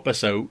you can help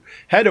us out,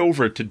 head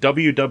over to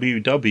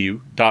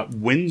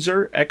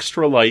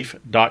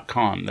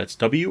www.windsorextralife.com. That's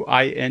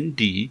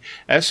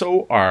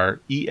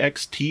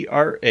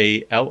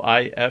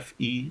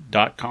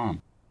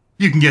WINDSOREXTRALIFE.com.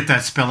 You can get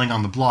that spelling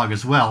on the blog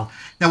as well.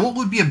 Now, what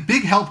would be a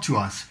big help to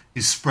us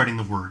is spreading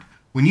the word.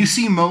 When you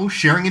see Mo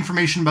sharing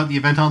information about the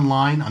event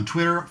online on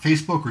Twitter,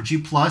 Facebook, or G+,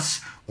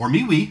 or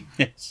MeWe,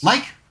 yes.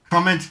 Like,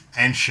 comment,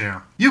 and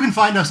share. You can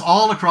find us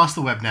all across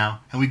the web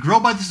now, and we grow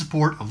by the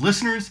support of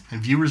listeners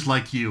and viewers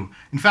like you.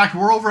 In fact,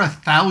 we're over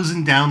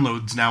 1,000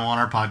 downloads now on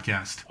our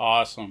podcast.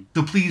 Awesome.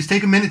 So please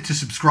take a minute to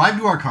subscribe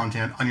to our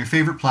content on your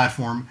favorite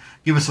platform,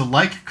 give us a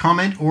like,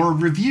 comment, or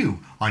review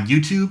on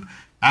YouTube,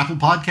 Apple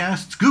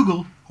Podcasts,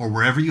 Google, or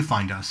wherever you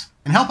find us,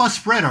 and help us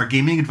spread our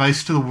gaming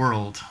advice to the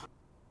world.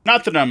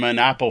 Not that I'm an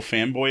Apple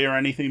fanboy or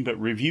anything, but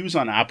reviews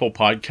on Apple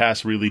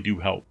Podcasts really do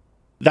help.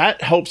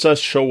 That helps us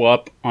show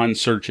up on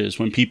searches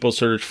when people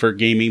search for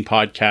gaming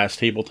podcast,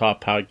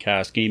 tabletop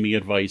podcast, gaming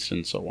advice,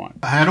 and so on.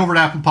 Head over to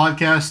Apple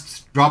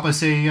Podcasts, drop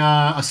us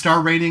a star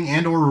rating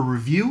and or a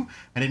review,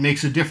 and it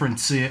makes a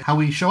difference how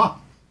we show up.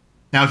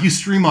 Now, if you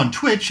stream on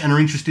Twitch and are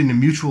interested in a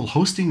mutual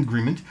hosting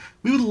agreement,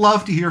 we would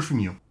love to hear from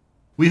you.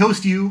 We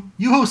host you,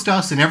 you host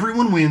us, and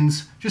everyone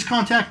wins. Just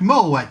contact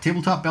Mo at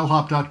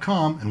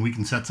tabletopbellhop.com and we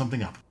can set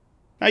something up.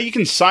 Now you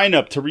can sign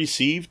up to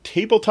receive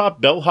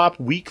Tabletop Bellhop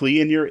Weekly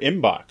in your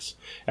inbox.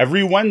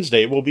 Every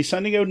Wednesday, we'll be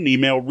sending out an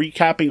email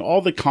recapping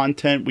all the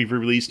content we've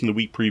released in the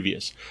week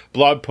previous.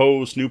 Blog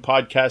posts, new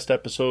podcast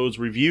episodes,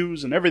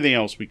 reviews, and everything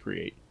else we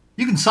create.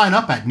 You can sign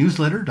up at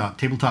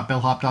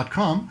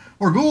newsletter.tabletopbellhop.com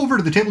or go over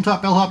to the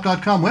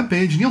tabletopbellhop.com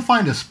webpage and you'll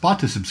find a spot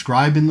to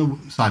subscribe in the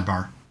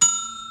sidebar.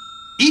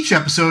 Each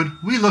episode,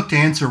 we look to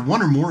answer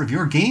one or more of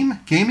your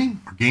gaming,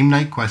 or game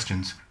night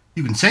questions.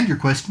 You can send your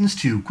questions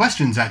to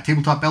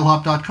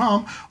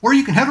questions@tabletopbellhop.com, or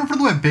you can head over to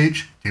the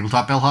webpage,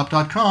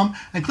 tabletopbellhop.com,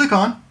 and click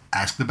on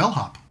Ask the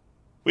Bellhop.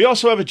 We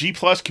also have a G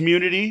Plus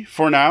community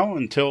for now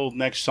until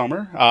next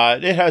summer.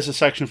 It has a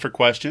section for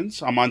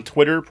questions. I'm on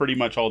Twitter pretty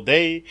much all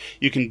day.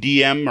 You can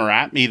DM or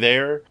at me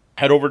there.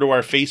 Head over to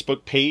our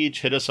Facebook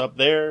page, hit us up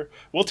there.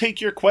 We'll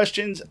take your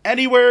questions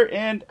anywhere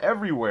and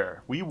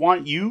everywhere. We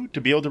want you to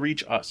be able to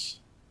reach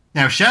us.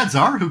 Now,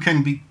 Shadzar, who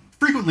can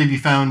frequently be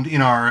found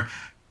in our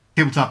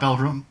Tabletop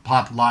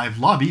Pop Live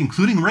lobby,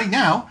 including right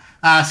now,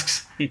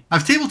 asks,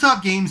 have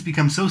tabletop games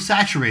become so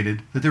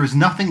saturated that there is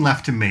nothing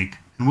left to make,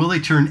 and will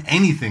they turn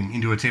anything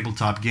into a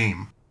tabletop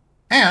game?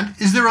 And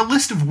is there a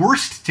list of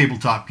worst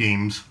tabletop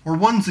games, or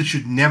ones that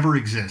should never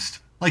exist,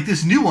 like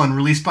this new one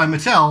released by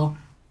Mattel,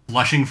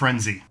 Blushing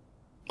Frenzy?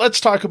 Let's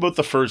talk about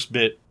the first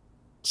bit.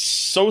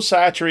 So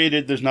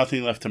saturated, there's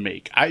nothing left to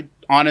make. I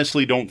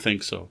honestly don't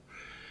think so.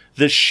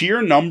 The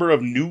sheer number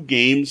of new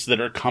games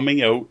that are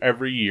coming out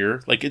every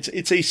year, like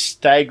it's a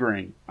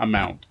staggering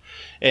amount.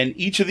 And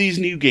each of these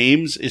new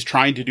games is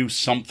trying to do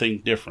something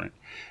different.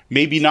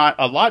 Maybe not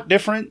a lot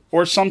different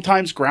or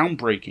sometimes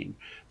groundbreaking,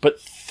 but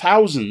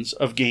thousands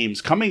of games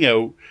coming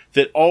out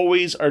that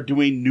always are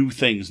doing new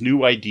things,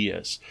 new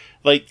ideas.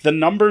 Like, the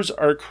numbers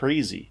are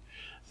crazy.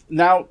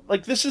 Now,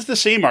 like, this is the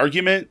same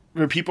argument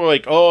where people are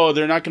like, oh,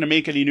 they're not going to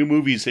make any new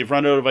movies. They've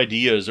run out of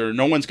ideas, or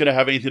no one's going to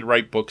have anything to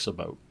write books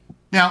about.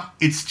 Now,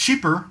 it's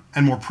cheaper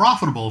and more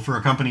profitable for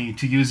a company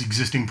to use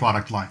existing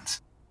product lines.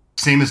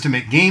 Same as to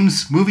make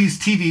games, movies,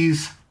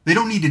 TVs. They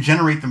don't need to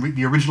generate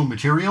the original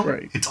material.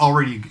 Right. It's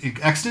already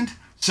extant,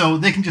 so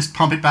they can just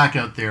pump it back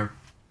out there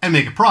and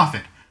make a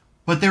profit.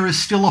 But there is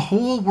still a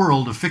whole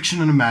world of fiction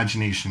and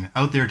imagination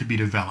out there to be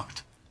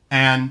developed.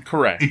 And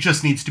correct. It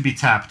just needs to be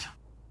tapped.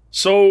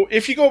 So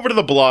if you go over to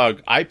the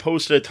blog, I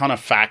posted a ton of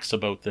facts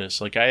about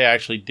this. Like, I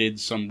actually did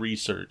some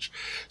research.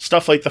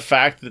 Stuff like the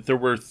fact that there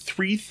were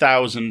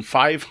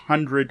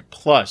 3,500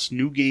 plus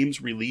new games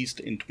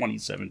released in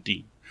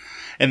 2017.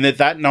 And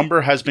that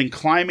number has been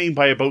climbing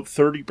by about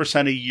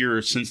 30% a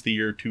year since the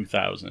year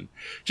 2000.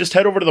 Just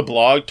head over to the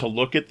blog to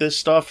look at this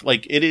stuff.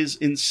 Like, it is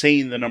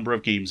insane, the number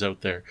of games out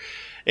there.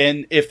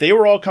 And if they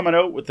were all coming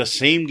out with the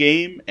same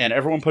game and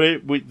everyone put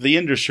it, the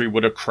industry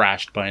would have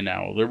crashed by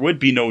now. There would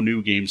be no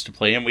new games to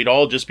play, and we'd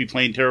all just be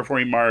playing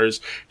Terraforming Mars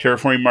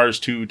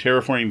 2,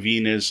 Terraforming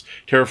Venus,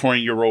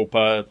 Terraforming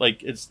Europa.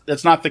 Like,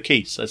 that's not the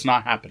case. That's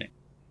not happening.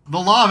 The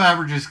law of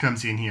averages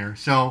comes in here.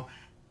 So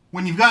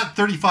when you've got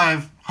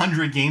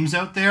 3,500 games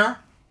out there,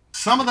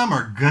 some of them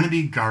are going to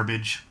be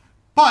garbage,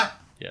 but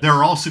there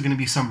are also going to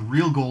be some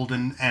real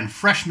golden and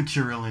fresh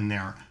material in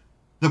there.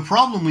 The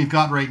problem we've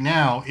got right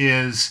now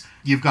is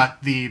you've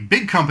got the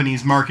big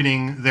companies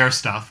marketing their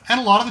stuff, and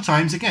a lot of the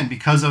times, again,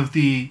 because of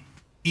the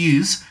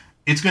ease,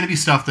 it's going to be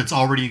stuff that's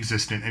already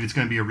existent, and it's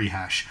going to be a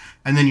rehash.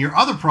 And then your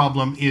other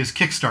problem is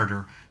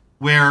Kickstarter,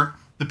 where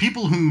the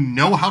people who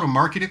know how to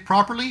market it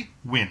properly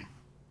win.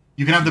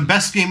 You can have the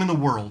best game in the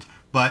world,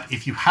 but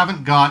if you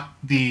haven't got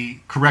the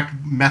correct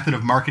method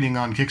of marketing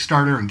on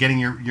Kickstarter and getting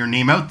your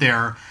name out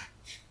there,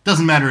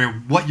 doesn't matter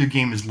what your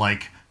game is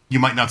like, you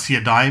might not see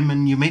a dime,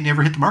 and you may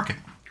never hit the market.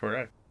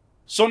 Correct.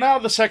 So now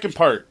the second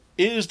part.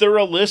 Is there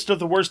a list of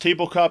the worst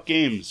tabletop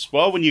games?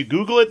 Well, when you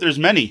Google it, there's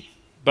many.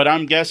 But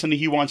I'm guessing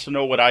he wants to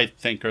know what I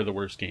think are the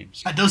worst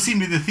games. That does seem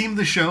to be the theme of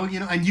the show,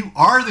 and you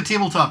are the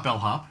tabletop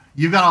bellhop.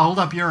 You've got to hold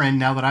up your end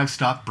now that I've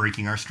stopped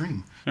breaking our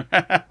stream.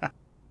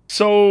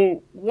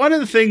 So, one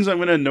of the things I'm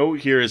going to note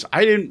here is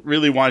I didn't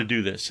really want to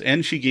do this.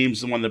 NG Games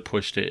is the one that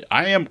pushed it.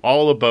 I am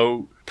all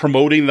about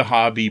promoting the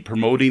hobby,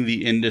 promoting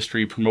the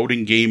industry,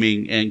 promoting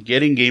gaming, and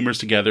getting gamers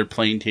together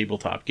playing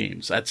tabletop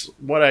games. That's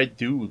what I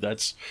do.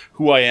 That's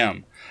who I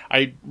am.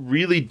 I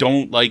really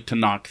don't like to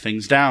knock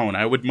things down.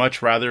 I would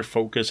much rather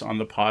focus on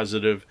the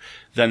positive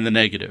than the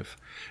negative.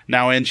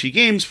 Now, NG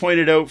Games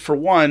pointed out, for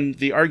one,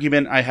 the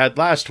argument I had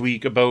last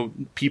week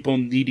about people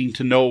needing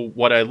to know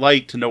what I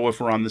like to know if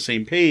we're on the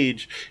same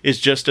page is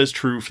just as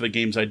true for the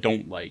games I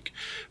don't like.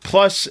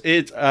 Plus,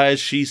 it, as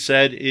she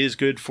said, is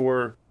good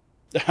for,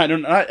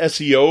 not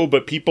SEO,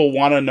 but people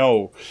want to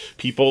know.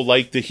 People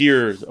like to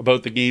hear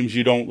about the games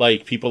you don't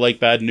like. People like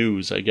bad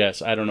news, I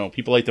guess. I don't know.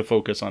 People like to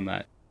focus on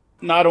that.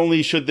 Not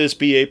only should this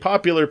be a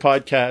popular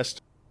podcast,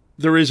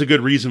 there is a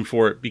good reason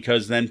for it,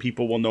 because then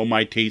people will know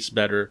my tastes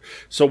better.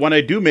 So when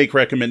I do make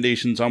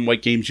recommendations on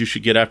what games you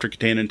should get after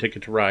Catan and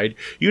Ticket to Ride,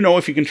 you know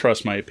if you can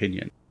trust my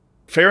opinion.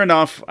 Fair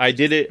enough, I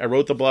did it, I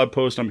wrote the blog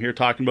post, I'm here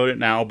talking about it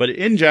now, but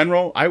in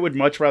general, I would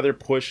much rather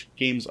push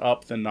games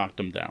up than knock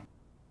them down.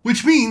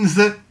 Which means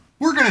that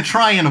we're going to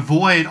try and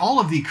avoid all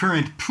of the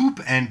current poop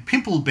and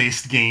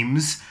pimple-based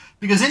games,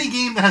 because any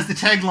game that has the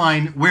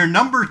tagline, where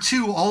number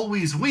 2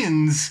 always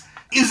wins,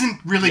 isn't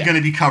really going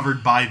to be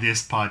covered by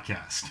this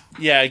podcast.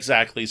 Yeah,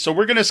 exactly. So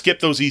we're going to skip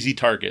those easy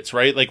targets,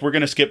 right? Like, we're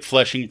going to skip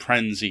Fleshing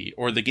Frenzy,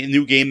 or the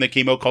new game that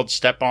came out called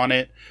Step on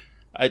It.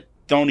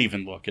 Don't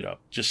even look it up.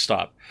 Just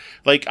stop.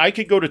 Like, I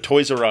could go to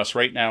Toys R Us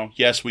right now.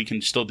 Yes, we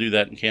can still do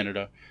that in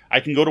Canada. I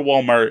can go to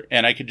Walmart,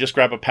 and I could just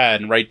grab a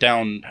pad and write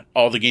down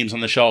all the games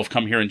on the shelf,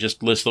 come here and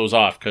just list those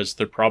off, because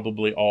they're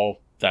probably all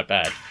that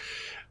bad.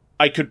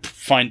 I could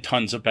find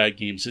tons of bad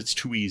games. It's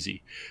too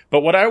easy.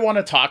 But what I want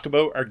to talk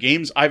about are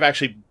games I've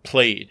actually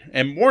played.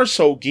 And more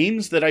so,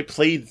 games that I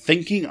played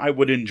thinking I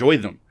would enjoy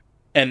them.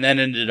 And then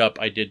ended up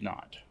I did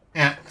not.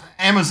 At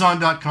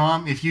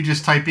Amazon.com, if you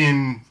just type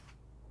in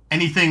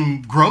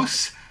anything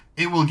gross,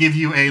 It will give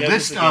you a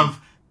list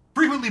of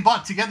frequently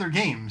bought together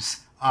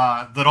games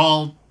that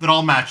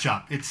all match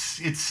up.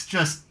 It's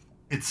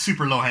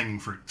super low hanging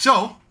fruit.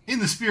 So, in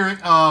the spirit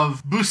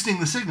of boosting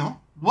the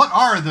signal, what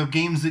are the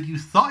games that you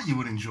thought you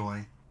would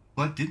enjoy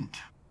but didn't?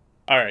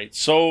 All right.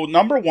 So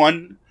number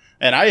one,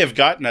 and I have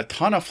gotten a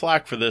ton of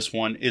flack for this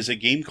one, is a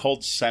game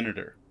called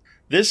Senator.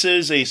 This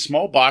is a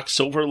small box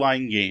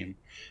Silverline game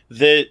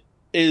that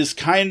is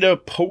kind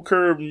of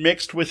poker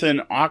mixed with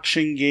an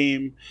auction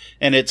game,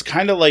 and it's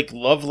kind of like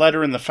Love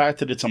Letter in the fact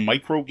that it's a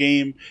micro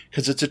game,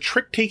 because it's a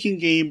trick-taking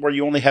game where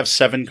you only have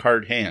 7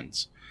 card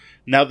hands.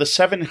 Now, the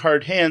 7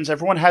 card hands,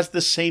 everyone has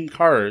the same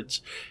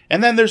cards,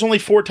 and then there's only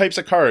 4 types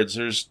of cards.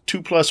 There's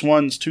 2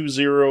 +1s, 2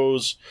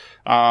 zeros,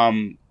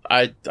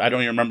 I don't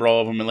even remember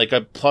all of them, and like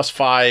a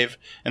 +5,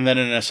 and then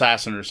an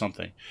assassin or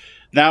something.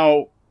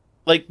 Now,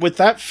 like, with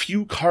that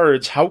few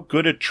cards, how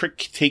good a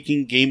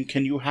trick-taking game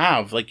can you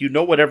have? Like, you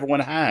know what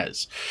everyone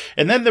has.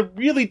 And then the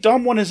really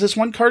dumb one is this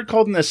one card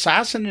called an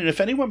assassin, and if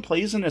anyone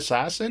plays an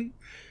assassin,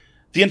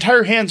 the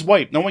entire hand's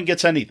wiped. No one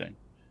gets anything.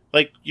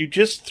 Like, you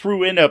just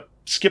threw in a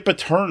skip a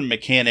turn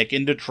mechanic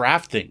into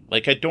drafting.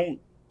 Like, I don't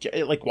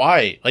get, like,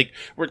 why? Like,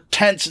 we're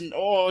tense and,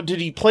 oh, did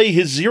he play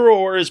his 0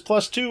 or his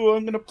 +2?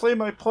 I'm going to play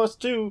my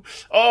 +2.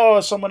 Oh,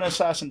 someone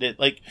assassined it.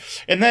 Like,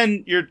 and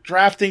then you're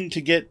drafting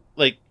to get,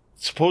 like,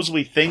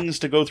 supposedly things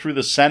to go through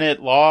the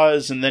Senate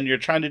laws, and then you're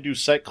trying to do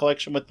set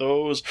collection with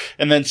those,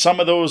 and then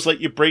some of those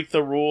let you break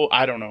the rule.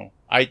 I don't know.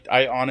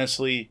 I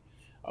honestly,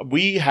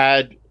 we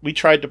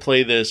tried to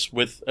play this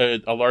with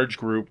a large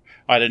group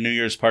at a New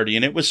Year's party,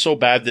 and it was so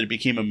bad that it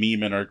became a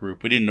meme in our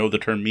group. We didn't know the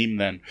term meme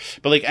then.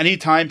 But like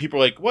anytime people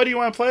are like, what do you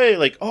want to play?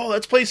 Like, oh,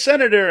 let's play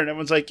Senator. And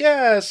everyone's like,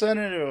 yeah,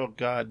 Senator. Oh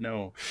God,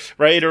 no.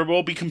 Right? Or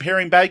we'll be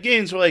comparing bad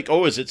games. We're like,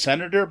 oh, is it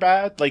Senator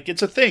bad? Like,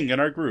 it's a thing in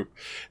our group.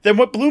 Then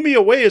what blew me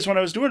away is when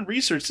I was doing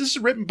research, this is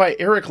written by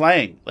Eric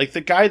Lang, like the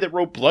guy that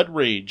wrote Blood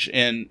Rage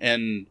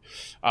and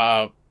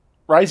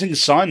Rising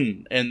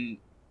Sun and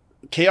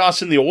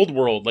Chaos in the Old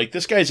World. Like,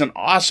 this guy's an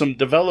awesome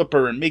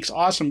developer and makes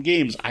awesome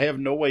games. I have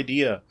no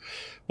idea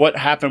what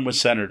happened with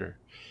Senator.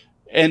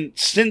 And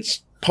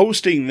since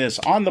posting this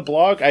on the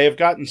blog, I have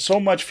gotten so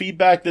much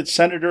feedback that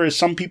Senator is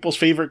some people's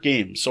favorite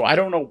game. So I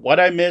don't know what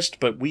I missed,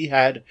 but we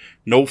had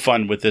no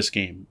fun with this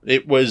game.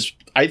 It was,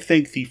 I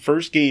think, the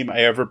first game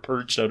I ever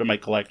purged out of my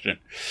collection.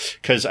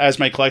 Because as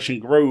my collection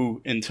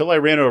grew, until I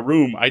ran out of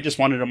room, I just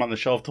wanted them on the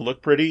shelf to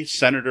look pretty.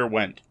 Senator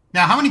went.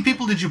 Now, how many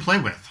people did you play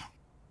with?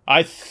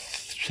 I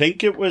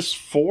think it was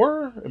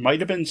 4. It might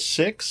have been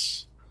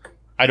 6.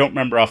 I don't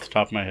remember off the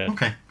top of my head.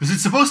 Okay, because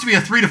it's supposed to be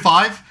a 3 to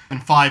 5,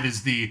 and 5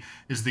 is the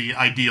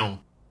ideal.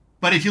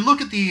 But if you look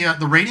at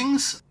the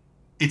ratings,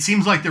 it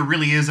seems like there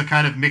really is a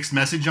kind of mixed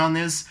message on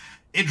this.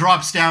 It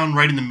drops down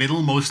right in the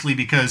middle, mostly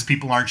because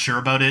people aren't sure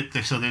about it.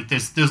 So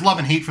there's love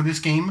and hate for this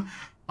game.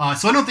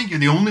 So I don't think you're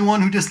the only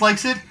one who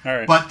dislikes it. All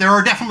right. But there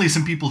are definitely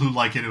some people who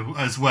like it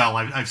as well.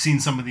 I've seen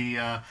some of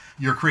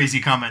your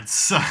crazy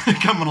comments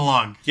coming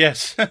along.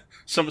 Yes,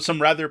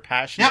 some rather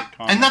passionate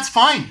comments. And that's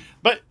fine.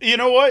 But you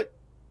know what?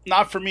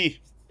 Not for me.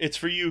 It's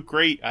for you.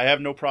 Great. I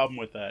have no problem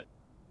with that.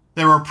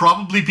 There are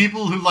probably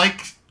people who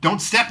don't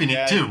step in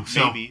it too.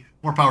 So maybe.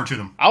 More power to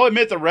them. I'll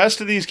admit the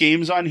rest of these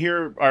games on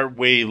here are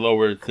way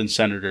lower than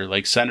Senator.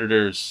 Like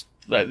Senator's,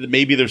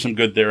 maybe there's some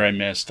good there I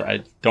missed.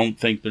 I don't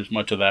think there's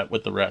much of that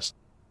with the rest.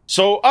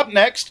 So up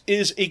next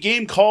is a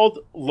game called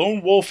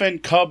Lone Wolf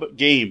and Cub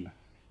Game.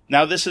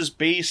 Now, this is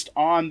based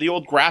on the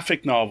old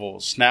graphic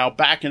novels. Now,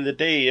 back in the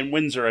day in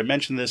Windsor, I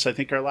mentioned this, I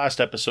think, our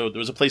last episode, there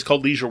was a place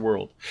called Leisure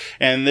World.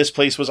 And this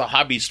place was a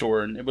hobby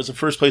store, and it was the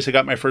first place I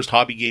got my first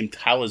hobby game,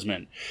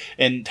 Talisman.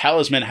 And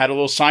Talisman had a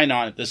little sign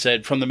on it that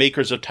said, from the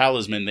makers of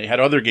Talisman. They had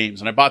other games,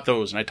 and I bought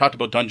those, and I talked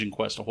about Dungeon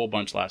Quest a whole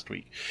bunch last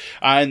week.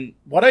 And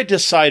what I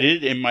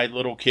decided in my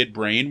little kid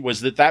brain was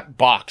that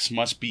box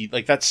must be,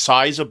 like that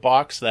size of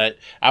box, that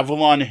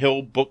Avalon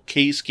Hill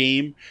bookcase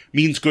game,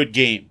 means good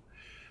game.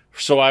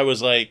 So I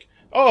was like,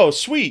 oh,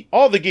 sweet.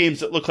 All the games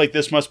that look like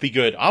this must be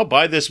good. I'll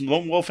buy this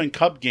Lone Wolf and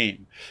Cub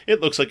game. It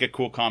looks like a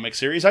cool comic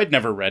series. I'd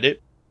never read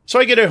it. So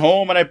I get it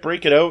home and I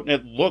break it out and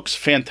it looks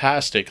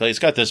fantastic. Like, it's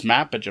got this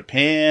map of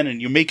Japan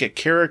and you make a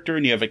character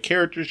and you have a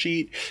character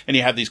sheet and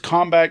you have these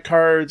combat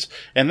cards.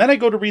 And then I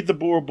go to read the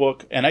rule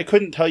book and I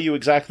couldn't tell you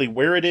exactly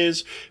where it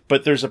is,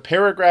 but there's a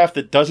paragraph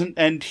that doesn't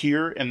end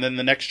here and then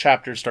the next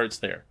chapter starts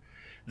there.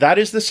 That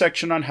is the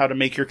section on how to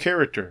make your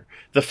character.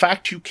 The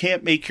fact you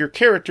can't make your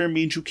character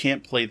means you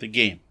can't play the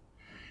game.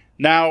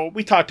 Now,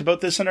 we talked about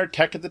this in our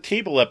Tech at the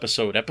Table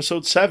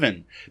episode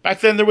 7.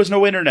 Back then there was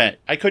no internet.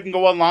 I couldn't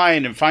go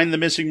online and find the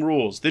missing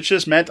rules. This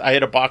just meant I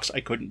had a box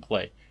I couldn't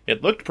play.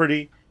 It looked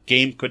pretty.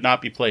 Game could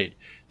not be played.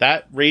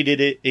 That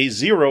rated it a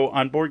 0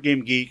 on Board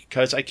Game Geek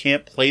because I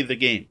can't play the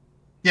game.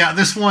 Yeah,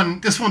 this one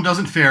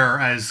doesn't fare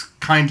as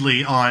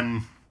kindly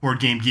on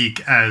Board Game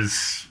Geek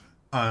as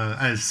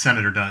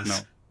Senator does.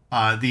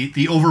 No.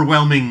 The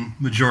overwhelming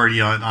majority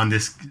on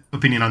this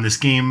opinion on this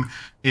game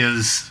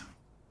is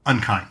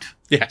unkind.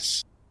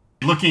 Yes.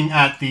 Looking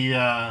at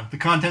the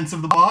contents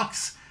of the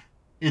box,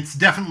 it's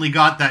definitely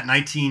got that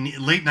late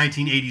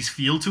 1980s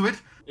feel to it.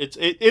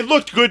 It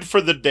looked good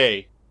for the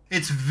day.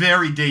 It's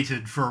very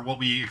dated for what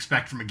we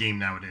expect from a game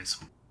nowadays.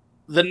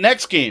 The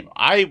next game,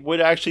 I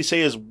would actually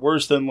say, is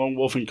worse than Lone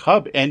Wolf and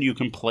Cub, and you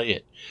can play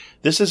it.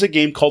 This is a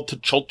game called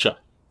Tucholcha.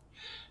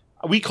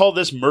 We call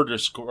this Murder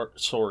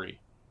Story.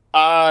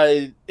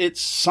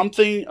 It's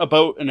something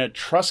about an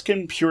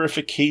Etruscan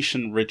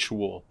purification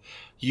ritual.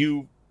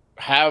 You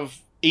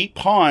have 8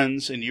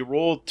 pawns, and you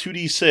roll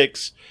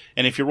 2d6,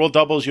 and if you roll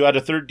doubles, you add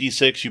a third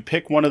d6. You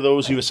pick one of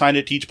those, you assign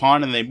it to each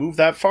pawn, and they move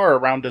that far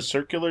around a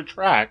circular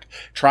track,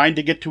 trying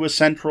to get to a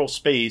central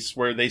space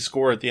where they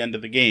score at the end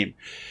of the game.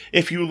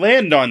 If you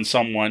land on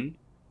someone,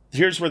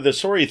 here's where the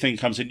story thing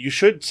comes in. You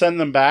should send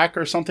them back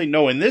or something.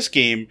 No, in this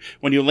game,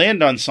 when you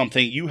land on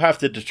something, you have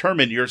to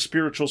determine your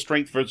spiritual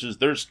strength versus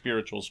their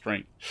spiritual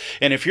strength.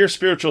 And if your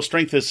spiritual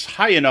strength is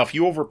high enough,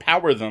 you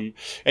overpower them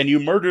and you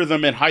murder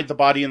them and hide the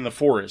body in the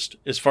forest,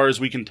 as far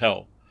as we can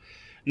tell.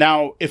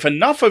 Now, if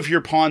enough of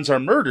your pawns are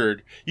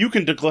murdered, you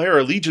can declare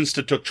allegiance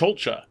to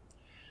Tucholcha.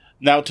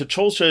 Now,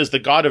 Tucholcha is the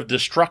god of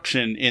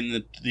destruction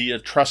in the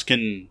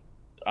Etruscan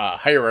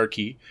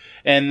hierarchy.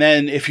 And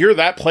then if you're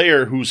that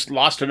player who's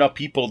lost enough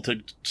people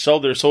to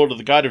sell their soul to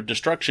the god of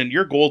destruction,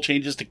 your goal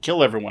changes to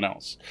kill everyone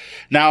else.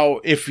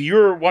 Now, if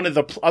you're one of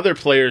the other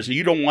players and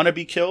you don't want to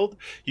be killed,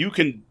 you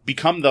can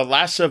become the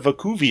Lassa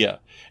Vacuvia.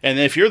 And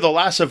if you're the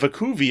Lassa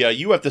Vacuvia,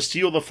 you have to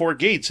steal the 4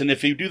 gates. And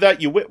if you do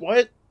that, you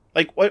what?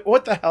 Like,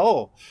 what the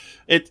hell?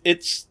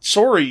 It's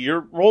sorry,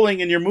 you're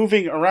rolling and you're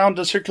moving around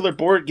a circular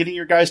board, getting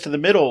your guys to the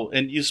middle,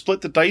 and you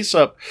split the dice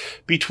up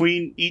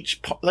between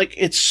each, like,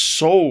 it's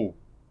so,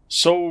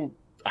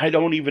 I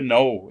don't even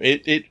know.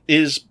 It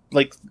is,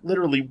 like,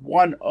 literally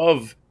one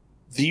of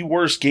the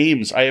worst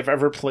games I have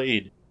ever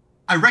played.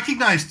 I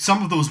recognized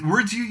some of those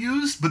words you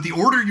used, but the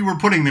order you were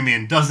putting them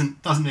in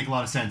doesn't make a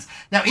lot of sense.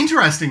 Now,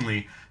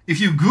 interestingly,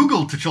 if you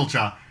Google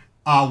Tucholcha,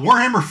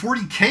 Warhammer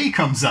 40k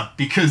comes up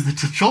because the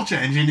Tucholcha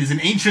engine is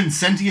an ancient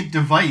sentient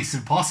device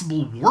and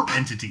possible warp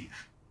entity.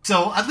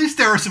 So at least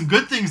there are some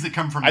good things that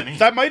come from the name.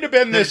 That might have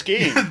been this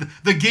game.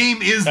 The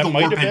game is the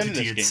warp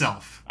entity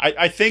itself.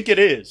 I think it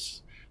is.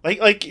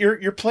 Like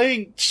you're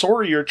playing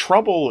Sorry or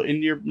Trouble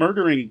and you're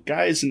murdering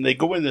guys and they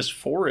go in this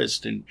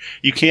forest and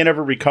you can't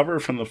ever recover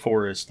from the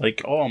forest.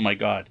 Like, oh my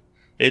god.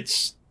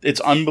 It's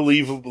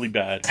unbelievably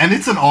bad. And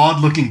it's an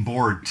odd looking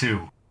board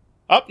too.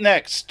 Up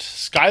next,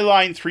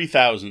 Skyline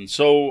 3000.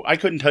 So I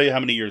couldn't tell you how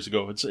many years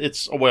ago.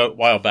 It's a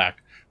while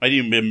back. Might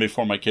even been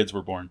before my kids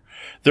were born.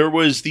 There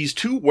was these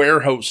 2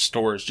 warehouse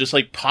stores just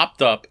like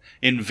popped up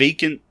in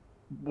vacant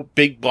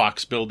big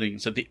blocks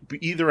buildings at the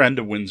either end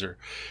of Windsor.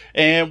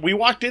 And we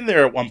walked in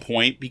there at one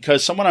point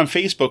because someone on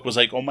Facebook was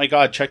like, oh my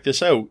god, check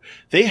this out.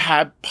 They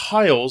had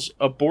piles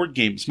of board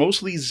games,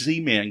 mostly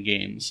Z-Man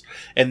games.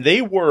 And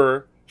they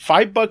were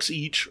 $5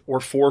 each or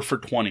 4 for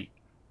 $20.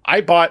 I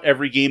bought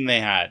every game they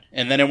had,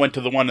 and then I went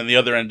to the one on the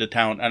other end of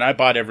town, and I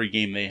bought every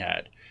game they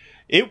had.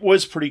 It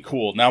was pretty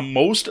cool. Now,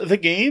 most of the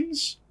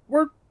games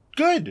were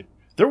good.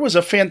 There was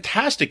a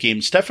fantastic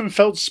game, Stefan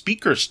Feld's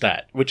Speaker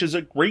Stat, which is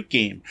a great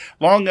game,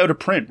 long out of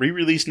print,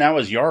 re-released now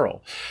as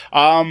Jarl.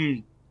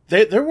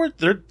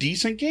 They're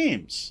decent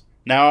games.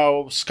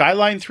 Now,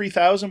 Skyline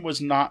 3000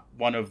 was not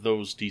one of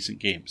those decent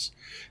games.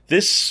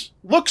 This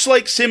looks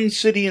like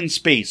SimCity in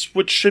space,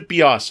 which should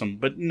be awesome,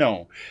 but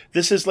no.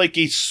 This is like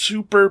a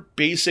super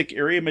basic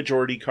area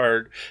majority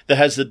card that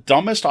has the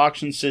dumbest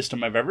auction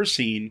system I've ever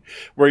seen,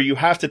 where you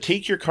have to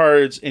take your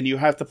cards and you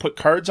have to put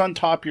cards on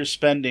top you're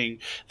spending,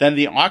 then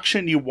the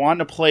auction you want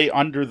to play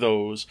under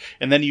those,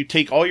 and then you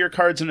take all your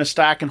cards in a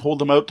stack and hold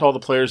them out to all the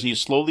players, and you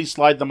slowly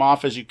slide them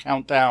off as you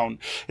count down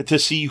to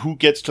see who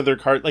gets to their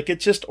card. Like,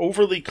 it's just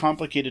overly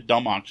complicated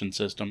dumb auction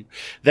system.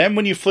 Then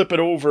when you flip it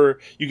over,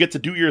 you get to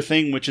do your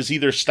thing, which is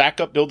either stack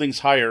up buildings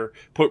higher,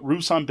 put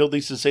roofs on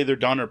buildings to say they're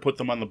done, or put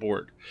them on the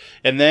board.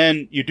 And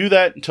then you do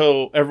that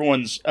until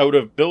everyone's out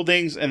of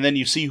buildings, and then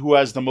you see who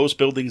has the most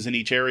buildings in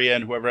each area,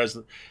 and whoever has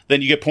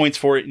then you get points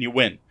for it and you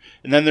win.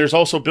 And then there's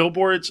also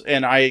billboards,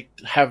 and I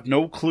have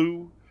no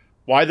clue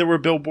why there were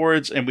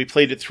billboards, and we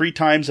played it 3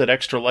 times at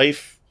Extra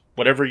Life,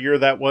 whatever year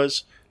that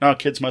was. No,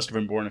 kids must have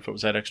been born if it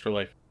was at Extra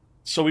Life.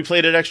 So we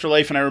played at Extra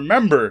Life, and I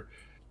remember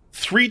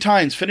 3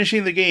 times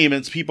finishing the game,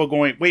 and it's people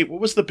going, wait, what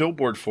was the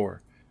billboard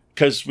for?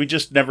 Because we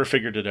just never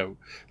figured it out.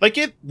 Like,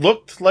 it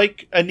looked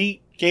like a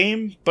neat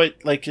game, but,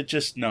 like, it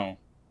just, no.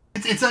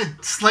 It's a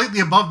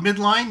slightly above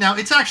midline. Now,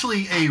 it's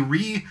actually a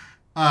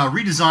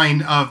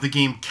redesign of the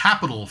game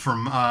Capital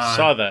from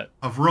Saw that.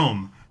 Of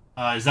Rome.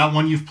 Is that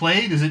one you've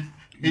played? Is it?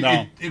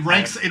 No. It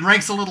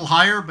ranks a little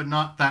higher, but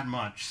not that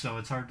much. So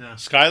it's hard to.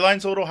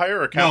 Skyline's a little higher,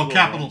 or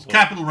Capital? No,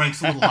 Capital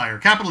ranks a little higher.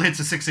 Capital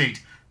hits a 6-8.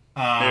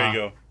 There you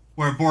go.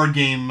 Where board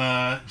game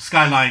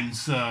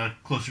Skyline's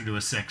closer to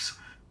a 6.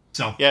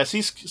 So yeah,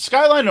 see,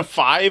 Skyline a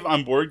 5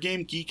 on Board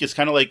Game Geek is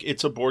kind of like,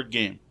 it's a board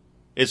game.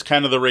 It's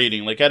kind of the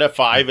rating. Like, at a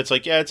 5, it's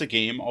like, yeah, it's a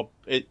game.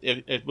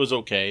 It was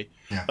okay.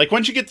 Yeah. Like,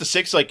 once you get to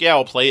 6, like, yeah,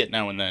 I'll play it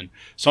now and then.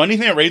 So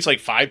anything that rates like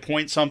 5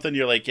 point something,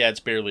 you're like, yeah, it's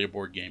barely a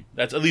board game.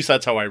 At least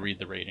that's how I read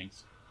the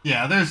ratings.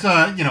 Yeah, there's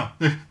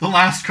the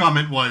last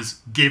comment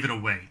was, gave it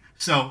away.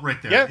 So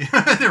right there.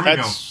 Yeah. There we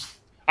go.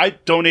 I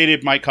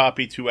donated my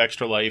copy to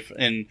Extra Life,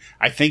 and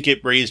I think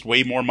it raised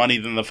way more money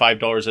than the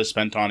 $5 I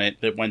spent on it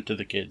that went to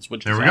the kids,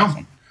 which is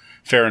awesome.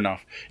 Fair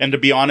enough. And to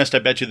be honest, I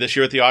bet you this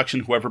year at the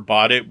auction, whoever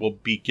bought it will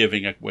be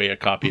giving away a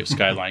copy of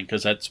Skyline,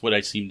 because that's what I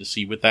seem to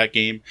see with that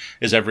game,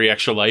 is every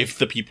Extra Life,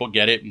 the people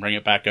get it and bring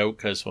it back out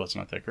because, well, it's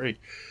not that great.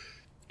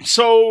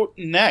 So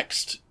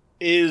next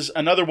is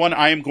another one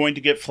I am going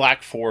to get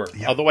flack for,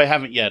 although I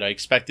haven't yet. I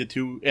expected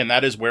to, and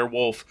that is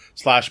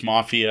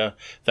Werewolf/Mafia,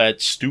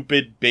 that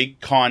stupid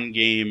big con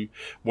game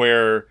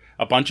where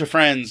a bunch of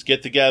friends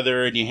get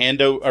together and you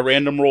hand out a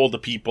random roll to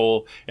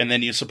people, and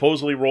then you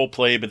supposedly role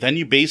play, but then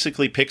you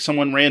basically pick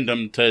someone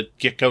random to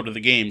kick out of the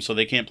game so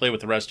they can't play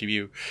with the rest of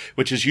you,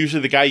 which is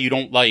usually the guy you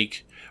don't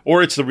like,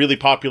 or it's the really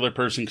popular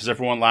person because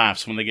everyone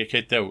laughs when they get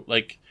kicked out.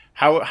 Like,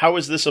 how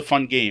is this a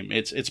fun game?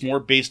 It's more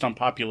based on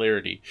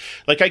popularity.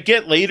 Like, I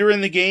get later in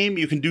the game,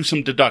 you can do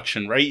some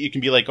deduction, right? You can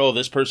be like, oh,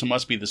 this person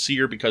must be the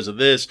seer because of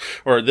this,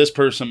 or this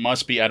person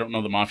must be, I don't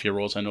know the Mafia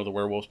roles, I know the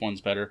werewolf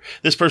one's better.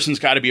 This person's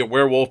got to be a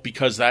werewolf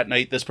because that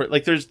night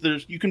like there's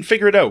you can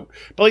figure it out.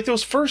 But like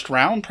those first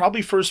round,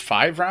 probably first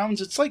 5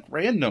 rounds, it's like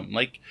random.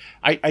 Like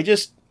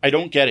I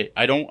don't get it.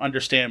 I don't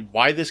understand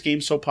why this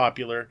game's so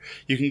popular.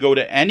 You can go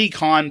to any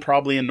con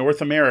probably in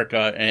North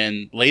America,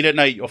 and late at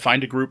night you'll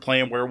find a group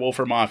playing Werewolf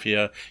or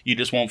Mafia. You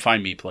just won't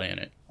find me playing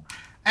it.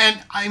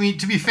 And, I mean,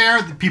 to be fair,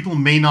 the people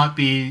may not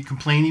be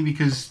complaining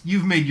because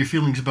you've made your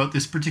feelings about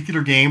this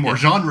particular game or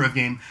genre of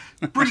game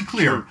pretty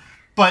clear.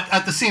 But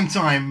at the same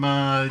time,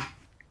 I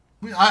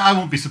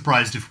won't be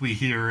surprised if we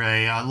hear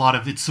a lot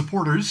of its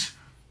supporters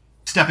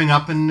stepping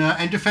up and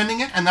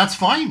defending it, and that's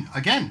fine.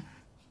 Again,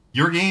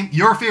 your game,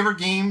 your favorite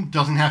game,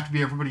 doesn't have to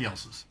be everybody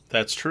else's.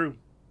 That's true.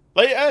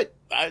 Like,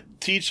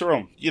 to each their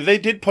own. Yeah, they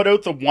did put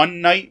out the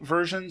one night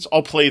versions.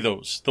 I'll play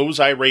those.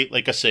 Those I rate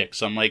like a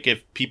 6. I'm like,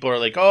 if people are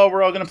like, oh,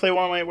 we're all going to play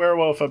One Night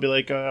Werewolf, I'll be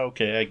like,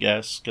 okay, I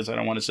guess, because I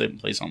don't want to sit and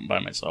play something by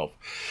myself.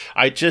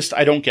 I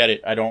don't get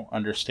it. I don't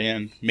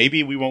understand.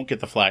 Maybe we won't get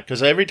the flack,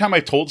 because every time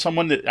I've told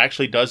someone that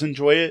actually does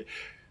enjoy it,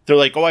 they're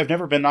like, oh, I've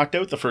never been knocked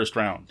out the first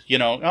round. You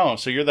know, oh,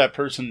 so you're that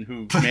person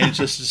who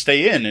manages to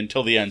stay in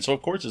until the end. So,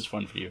 of course, it's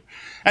fun for you.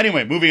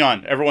 Anyway, moving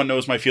on. Everyone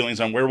knows my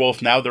feelings on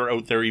Werewolf. Now they're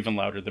out there even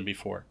louder than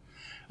before.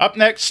 Up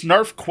next,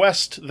 Snarf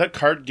Quest, the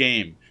card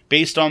game,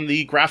 based on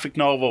the graphic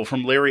novel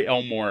from Larry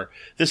Elmore.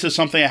 This is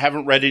something I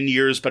haven't read in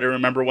years, but I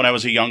remember when I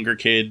was a younger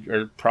kid,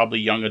 or probably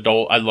young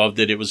adult, I loved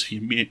it. It was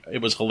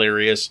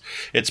hilarious.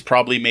 It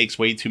probably makes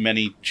way too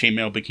many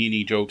chainmail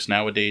bikini jokes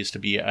nowadays to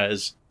be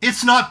as...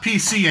 It's not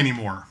PC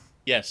anymore.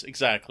 Yes,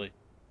 exactly.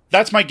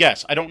 That's my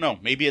guess. I don't know.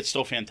 Maybe it's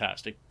still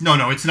fantastic.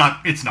 No, it's not.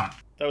 It's not.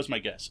 That was my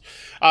guess.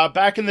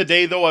 Back in the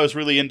day, though, I was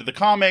really into the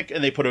comic,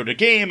 and they put out a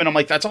game, and I'm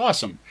like, that's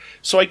awesome.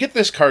 So I get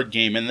this card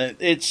game, and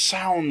it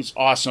sounds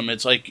awesome.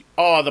 It's like,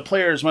 oh, the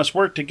players must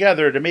work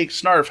together to make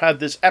Snarf have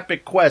this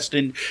epic quest,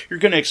 and you're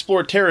going to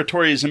explore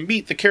territories and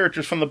meet the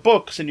characters from the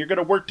books, and you're going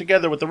to work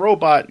together with the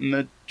robot and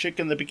the chick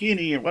in the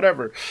bikini or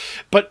whatever.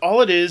 But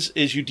all it is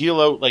you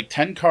deal out like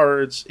 10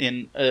 cards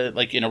in a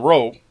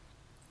row,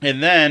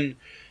 and then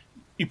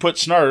you put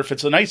Snarf,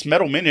 it's a nice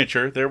metal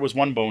miniature, there was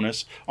one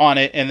bonus, on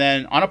it, and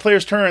then on a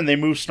player's turn, they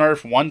move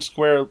Snarf one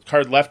square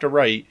card left or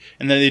right,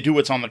 and then they do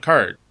what's on the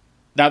card.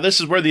 Now,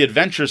 this is where the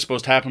adventure is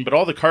supposed to happen, but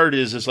all the card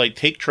is like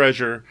take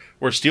treasure,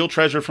 or steal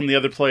treasure from the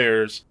other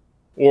players,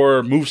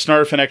 or move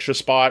Snarf an extra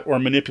spot, or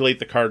manipulate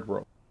the card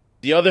row.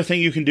 The other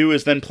thing you can do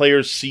is then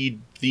players see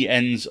the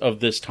ends of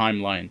this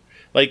timeline.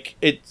 Like,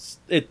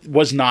 it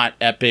was not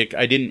epic.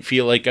 I didn't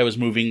feel like I was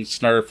moving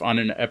Snarf on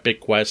an epic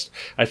quest.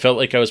 I felt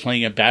like I was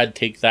playing a bad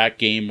Take-That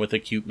game with a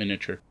cute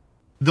miniature.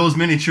 Those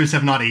miniatures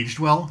have not aged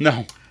well.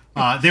 No.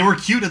 They were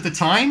cute at the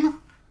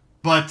time,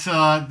 but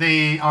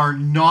they are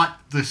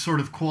not the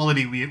sort of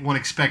quality one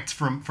expects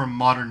from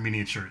modern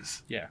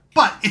miniatures. Yeah.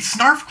 But it's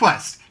Snarf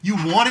Quest. You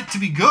want it to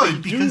be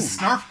good because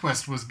Snarf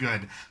Quest was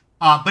good.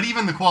 But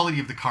even the quality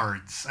of the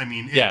cards, I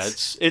mean,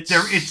 it's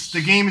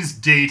the game is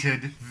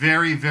dated,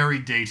 very, very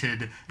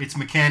dated. Its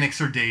mechanics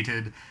are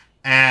dated,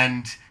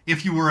 and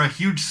if you were a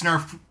huge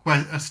Snarf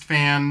Quest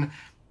fan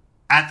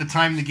at the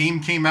time the game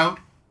came out,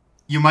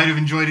 you might have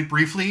enjoyed it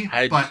briefly,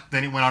 but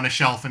then it went on a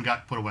shelf and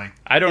got put away.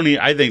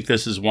 I think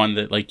this is one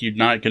that like you're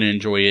not going to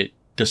enjoy it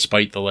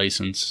despite the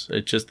license.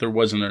 It just there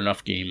wasn't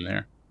enough game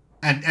there.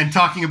 And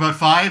talking about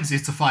 5s,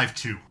 it's a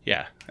 5-2.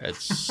 Yeah,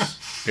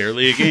 it's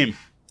barely a game.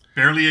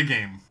 Barely a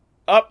game.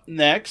 Up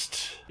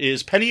next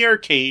is Penny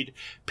Arcade,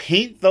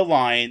 Paint the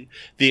Line,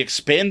 the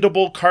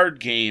expandable card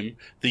game,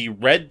 the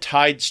Red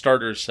Tide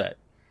starter set.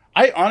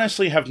 I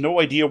honestly have no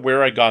idea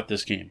where I got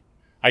this game.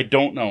 I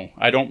don't know.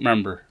 I don't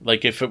remember.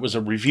 Like if it was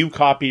a review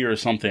copy or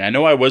something. I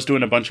know I was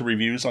doing a bunch of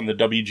reviews on the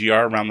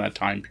WGR around that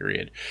time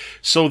period.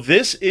 So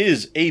this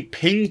is a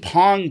ping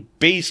pong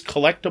based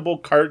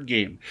collectible card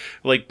game.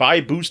 Like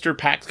buy booster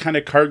packs kind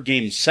of card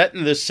game set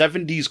in the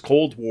 70s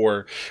Cold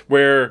War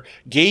where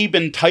Gabe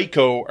and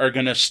Tycho are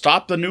going to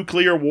stop the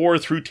nuclear war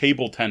through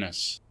table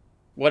tennis.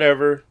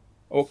 Whatever.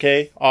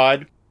 Okay.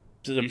 Odd.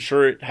 I'm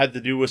sure it had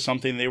to do with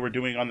something they were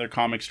doing on their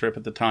comic strip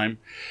at the time.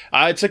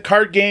 It's a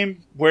card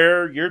game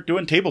where you're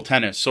doing table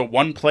tennis. So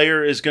one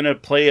player is going to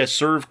play a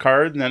serve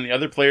card, and then the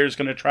other player is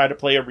going to try to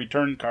play a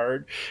return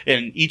card.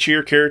 And each of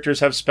your characters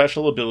have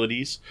special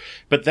abilities.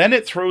 But then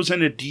it throws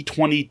in a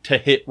d20 to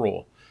hit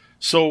roll.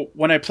 So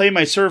when I play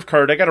my serve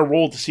card, I got to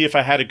roll to see if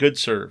I had a good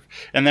serve.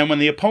 And then when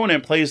the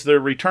opponent plays their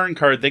return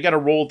card, they got to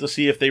roll to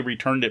see if they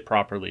returned it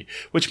properly,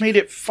 which made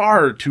it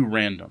far too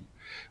random.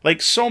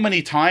 Like, so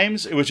many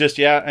times, it was just,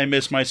 yeah, I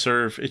missed my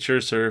serve. It's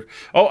your serve.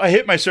 Oh, I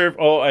hit my serve.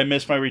 Oh, I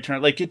missed my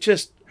return. Like, it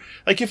just...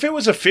 Like, if it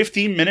was a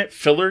 15-minute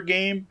filler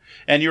game,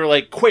 and you were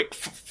like, quick,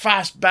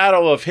 fast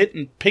battle of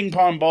hitting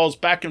ping-pong balls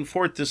back and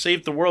forth to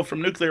save the world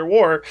from nuclear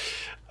war,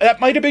 that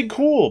might have been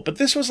cool. But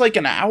this was like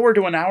an hour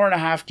to an hour and a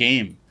half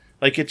game.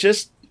 Like, it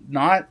just...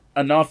 not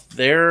enough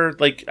there.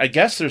 Like, I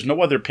guess there's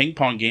no other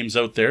ping-pong games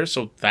out there,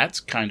 so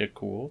that's kind of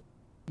cool.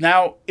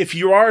 Now, if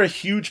you are a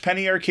huge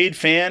Penny Arcade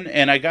fan,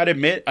 and I gotta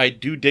admit, I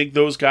do dig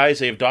those guys.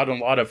 They've done a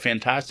lot of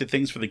fantastic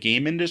things for the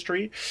game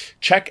industry.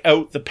 Check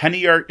out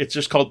the it's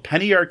just called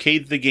Penny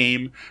Arcade the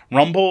Game,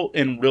 Rumble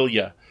in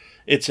Rillia.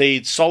 It's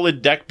a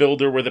solid deck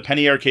builder where the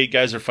Penny Arcade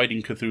guys are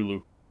fighting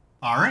Cthulhu.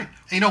 All right.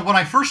 You know, when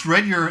I first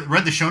read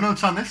the show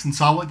notes on this and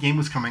saw what game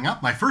was coming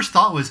up, my first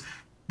thought was,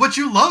 but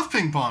you love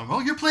ping pong.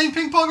 Well, you're playing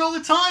ping pong all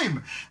the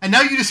time. And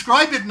now you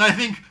describe it, and I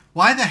think,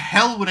 why the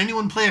hell would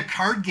anyone play a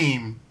card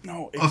game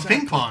of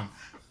ping pong?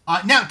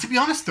 Now, to be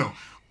honest, though,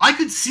 I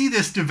could see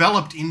this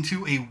developed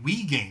into a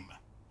Wii game.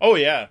 Oh,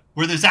 yeah.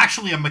 Where there's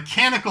actually a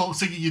mechanical...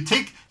 So you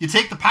take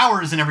the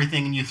powers and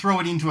everything, and you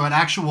throw it into an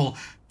actual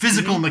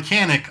physical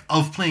mechanic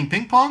of playing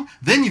ping pong,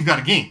 then you've got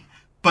a game.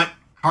 But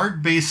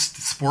card-based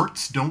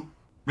sports don't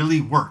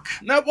really work.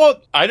 No,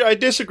 well, I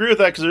disagree with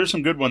that because there's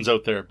some good ones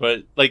out there.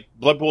 But, like,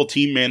 Blood Bowl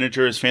Team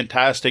Manager is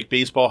fantastic.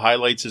 Baseball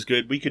Highlights is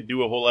good. We could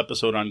do a whole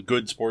episode on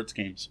good sports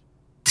games.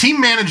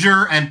 Team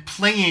Manager and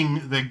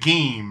playing the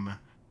game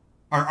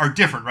are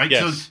different, right?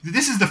 Yes. So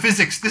this is the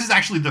physics. This is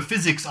actually the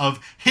physics of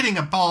hitting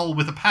a ball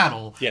with a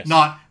paddle, yes,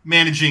 not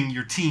managing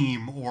your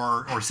team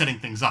or setting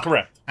things up.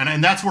 Correct.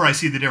 And that's where I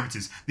see the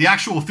differences. The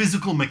actual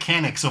physical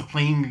mechanics of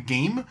playing a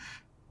game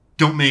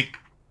don't make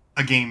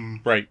a game,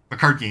 right, a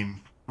card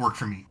game, work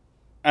for me.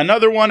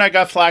 Another one I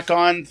got flack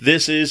on.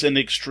 This is an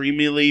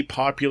extremely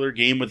popular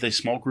game with a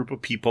small group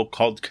of people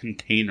called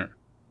Container.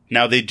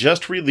 Now, they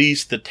just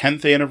released the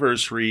 10th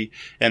anniversary,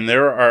 and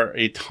there are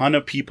a ton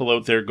of people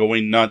out there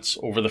going nuts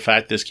over the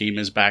fact this game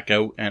is back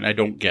out, and I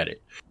don't get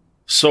it.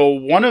 So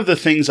one of the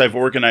things I've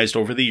organized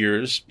over the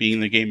years, being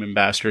the game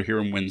ambassador here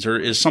in Windsor,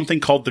 is something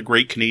called the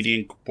Great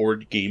Canadian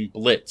Board Game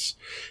Blitz.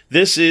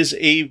 This is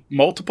a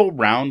multiple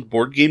round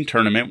board game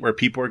tournament where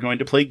people are going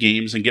to play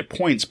games and get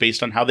points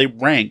based on how they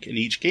rank in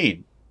each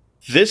game.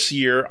 This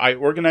year, I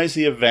organized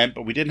the event,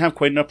 but we didn't have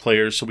quite enough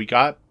players, so we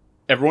got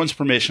everyone's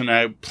permission.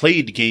 I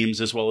played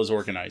games as well as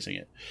organizing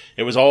it.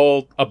 It was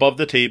all above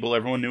the table.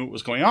 Everyone knew what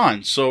was going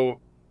on. So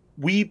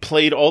we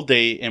played all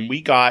day, and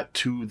we got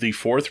to the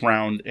fourth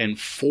round, and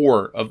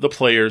 4 of the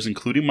players,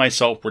 including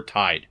myself, were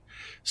tied.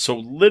 So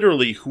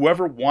literally,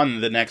 whoever won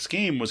the next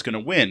game was going to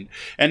win.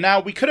 And now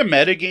we could have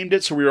metagamed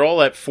it, so we were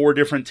all at 4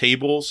 different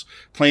tables,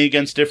 playing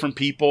against different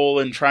people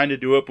and trying to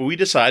do it. But we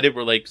decided,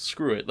 we're like,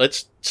 screw it.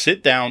 Let's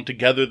sit down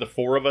together, the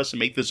 4 of us, and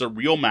make this a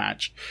real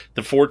match.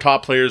 The 4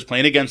 top players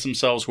playing against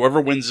themselves.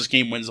 Whoever wins this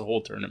game wins the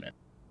whole tournament.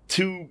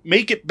 To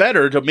make it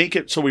better, to make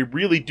it so we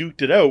really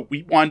duked it out,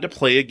 we wanted to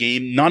play a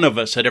game none of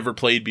us had ever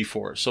played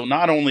before. So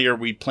not only are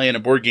we playing a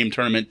board game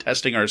tournament,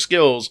 testing our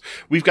skills,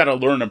 we've got to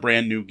learn a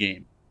brand new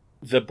game.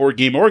 The board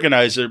game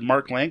organizer,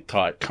 Mark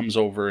Langtot, comes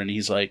over and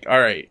he's like,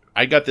 all right,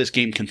 I got this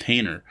game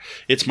Container.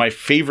 It's my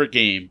favorite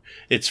game.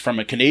 It's from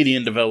a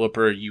Canadian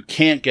developer. You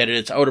can't get it.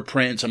 It's out of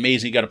print. It's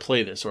amazing. You got to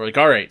play this. So we're like,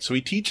 all right. So he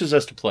teaches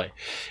us to play.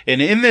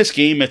 And in this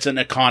game, it's an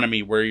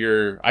economy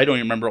where I don't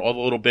even remember all the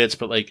little bits,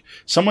 but like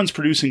someone's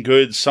producing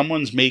goods,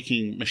 someone's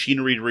making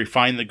machinery to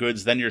refine the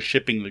goods, then you're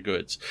shipping the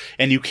goods.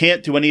 And you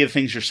can't do any of the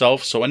things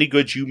yourself. So any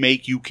goods you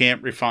make, you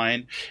can't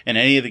refine. And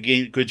any of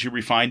the goods you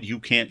refine, you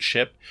can't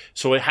ship.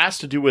 So it has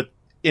to do with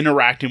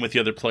interacting with the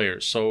other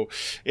players. So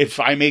if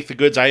I make the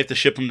goods, I have to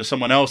ship them to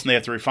someone else and they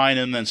have to refine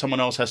them, then someone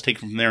else has to take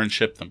them from there and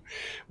ship them.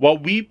 While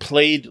we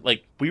played,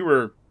 like, we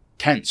were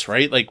tense,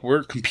 right? Like,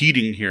 we're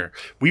competing here.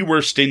 We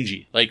were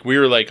stingy. Like, we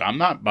were like, I'm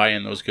not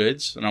buying those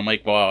goods. And I'm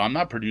like, well, I'm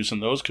not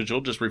producing those because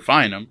you'll just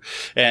refine them.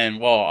 And,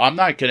 well, I'm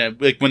not going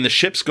to, like, when the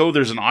ships go,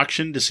 there's an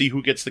auction to see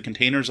who gets the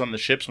containers on the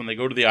ships when they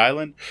go to the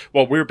island.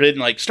 Well, we're bidding,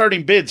 like,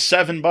 starting bid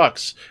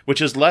 $7, which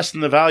is less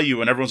than the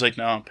value. And everyone's like,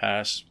 no,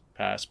 pass.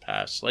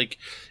 Like,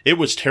 it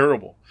was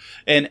terrible.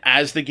 And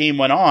as the game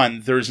went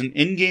on, there's an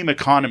in-game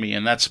economy,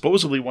 and that's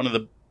supposedly one of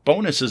the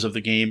bonuses of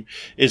the game,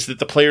 is that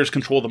the players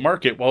control the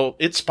market. Well,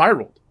 it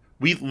spiraled.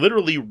 We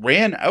literally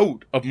ran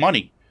out of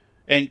money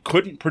and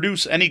couldn't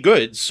produce any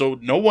goods, so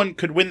no one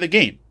could win the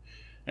game.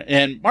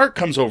 And Mark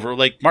comes over,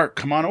 like, Mark,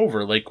 come on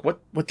over. Like, what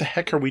the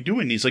heck are we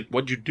doing? He's like,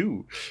 what'd you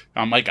do?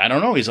 I'm like, I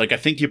don't know. He's like, I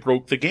think you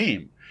broke the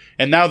game.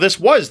 And now this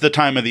was the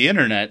time of the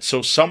internet.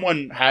 So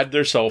someone had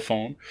their cell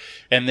phone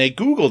and they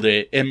Googled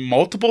it, and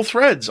multiple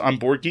threads on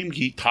Board Game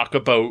Geek talk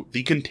about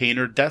the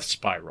container death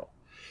spiral.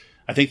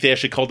 I think they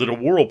actually called it a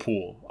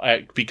whirlpool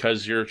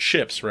because you're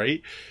ships,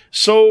 right?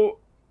 So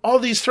all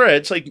these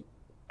threads, like,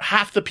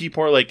 half the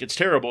people are like, it's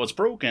terrible, it's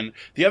broken.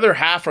 The other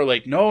half are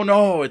like,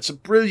 no, it's a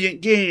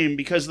brilliant game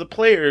because the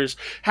players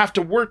have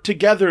to work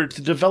together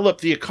to develop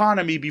the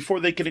economy before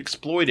they can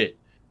exploit it.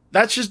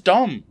 That's just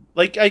dumb.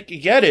 Like, I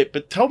get it,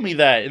 but tell me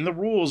that in the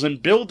rules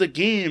and build a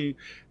game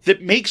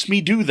that makes me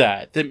do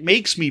that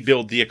makes me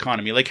build the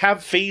economy. Like,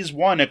 have phase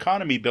 1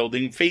 economy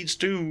building, phase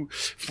 2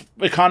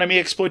 economy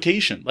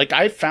exploitation. Like,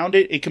 I found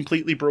it a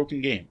completely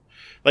broken game.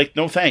 Like,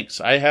 no thanks.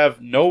 I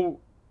have no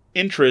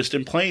interest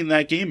in playing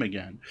that game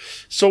again.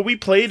 So we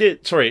played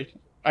it. Sorry,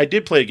 I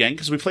did play again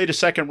because we played a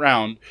second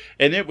round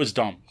and it was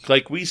dumb.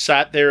 Like, we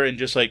sat there and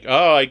just like,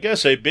 oh, I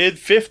guess I bid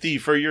 50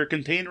 for your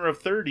container of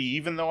 30,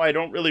 even though I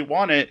don't really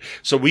want it,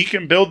 so we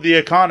can build the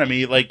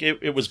economy. Like,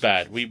 it was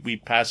bad. We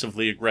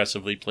passively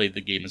aggressively played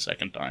the game a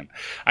second time.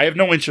 I have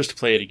no interest to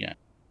play it again.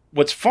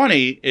 What's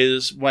funny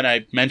is when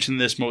I mentioned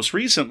this most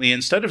recently,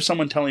 instead of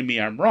someone telling me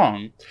I'm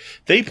wrong,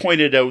 they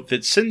pointed out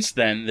that since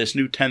then, this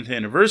new 10th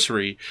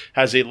anniversary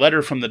has a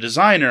letter from the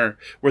designer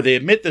where they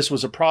admit this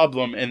was a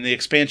problem and the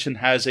expansion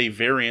has a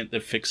variant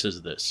that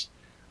fixes this.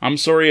 I'm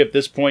sorry, at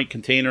this point,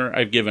 Container,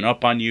 I've given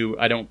up on you.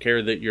 I don't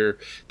care that your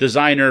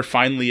designer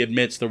finally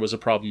admits there was a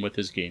problem with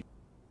his game.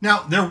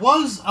 Now, there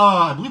was,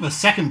 I believe, a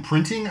second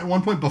printing at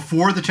one point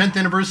before the 10th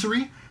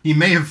anniversary. He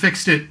may have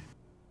fixed it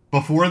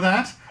before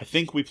that. I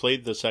think we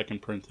played the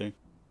second printing.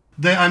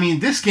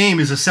 This game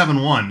is a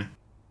 7-1.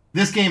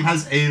 This game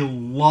has a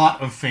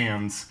lot of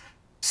fans.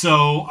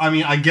 So,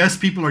 I guess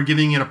people are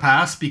giving it a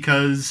pass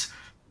because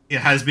it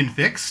has been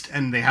fixed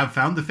and they have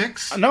found the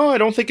fix. No, I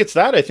don't think it's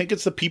that. I think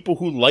it's the people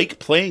who like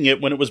playing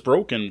it when it was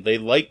broken. They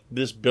like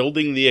this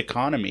building the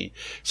economy.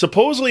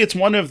 Supposedly, it's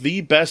one of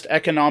the best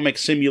economic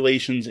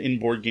simulations in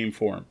board game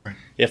form. Right.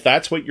 If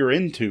that's what you're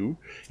into,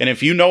 and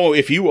if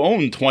you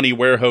own 20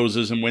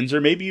 warehouses in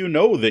Windsor, maybe you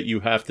know that you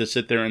have to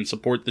sit there and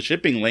support the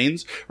shipping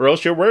lanes or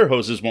else your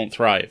warehouses won't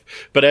thrive.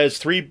 But as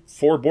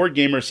 3-4 board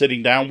gamers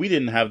sitting down, we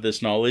didn't have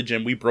this knowledge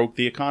and we broke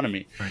the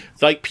economy. Right.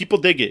 It's like, people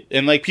dig it,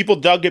 and like, people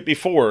dug it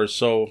before,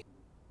 so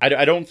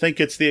I don't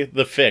think it's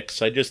the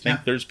fix. I just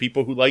think there's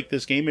people who like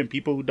this game and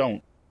people who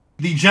don't.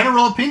 The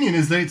general opinion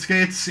is that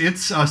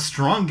it's a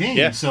strong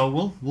game,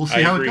 so we'll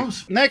see how it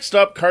goes. Next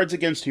up, Cards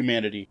Against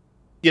Humanity.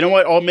 You know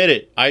what? I'll admit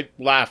it. I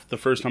laughed the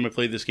first time I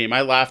played this game.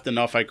 I laughed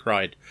enough I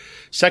cried.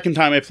 Second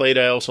time I played,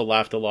 I also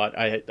laughed a lot.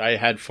 I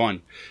had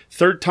fun.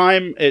 Third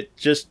time, it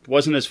just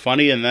wasn't as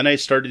funny, and then I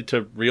started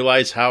to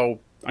realize how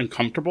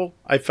uncomfortable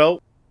I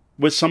felt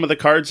with some of the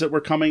cards that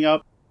were coming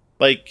up.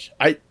 Like,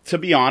 to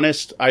be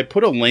honest, I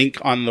put a link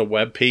on the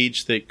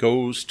webpage that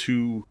goes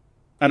to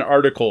an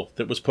article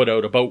that was put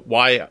out about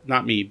why,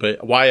 not me,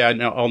 but why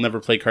I'll never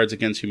play Cards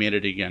Against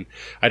Humanity again.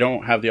 I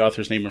don't have the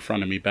author's name in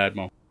front of me,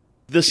 Badmo.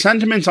 The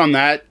sentiments on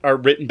that are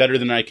written better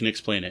than I can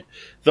explain it.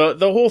 The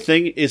whole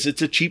thing is,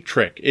 it's a cheap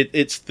trick.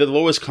 It's the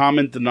lowest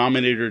common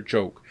denominator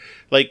joke.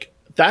 Like,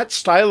 that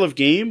style of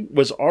game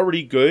was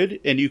already good,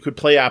 and you could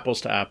play apples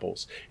to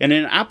apples. And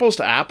in apples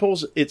to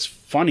apples, it's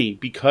funny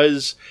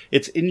because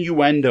it's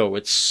innuendo,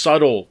 it's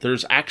subtle,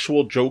 there's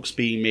actual jokes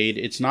being made.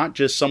 It's not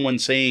just someone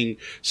saying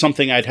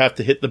something I'd have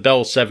to hit the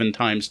bell 7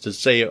 times to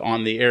say it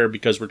on the air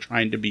because we're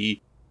trying to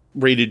be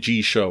rated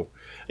G show.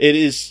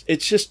 It's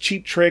just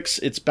cheap tricks,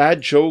 it's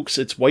bad jokes,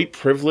 it's white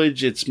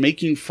privilege, it's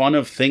making fun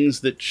of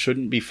things that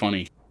shouldn't be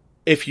funny.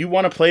 If you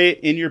want to play it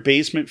in your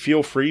basement,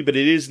 feel free, but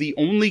it is the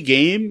only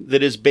game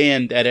that is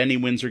banned at any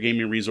Windsor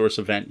Gaming Resource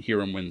event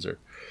here in Windsor.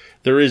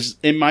 There is,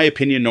 in my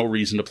opinion, no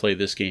reason to play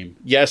this game.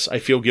 Yes, I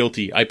feel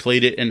guilty. I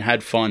played it and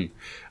had fun.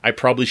 I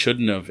probably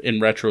shouldn't have,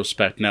 in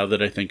retrospect, now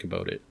that I think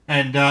about it.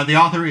 And the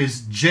author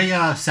is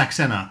Jaya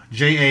Saxena.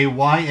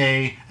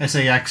 Jaysaxena.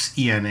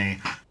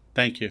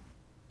 Thank you.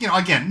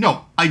 Again,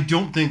 no, I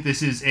don't think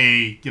this is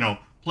a,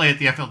 play at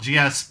the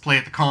FLGS, play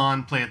at the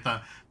con, play at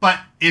the... But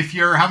if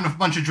you're having a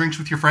bunch of drinks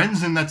with your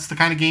friends and that's the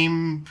kind of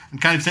game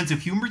and kind of sense of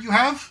humor you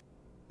have...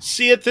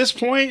 See, at this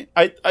point,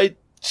 I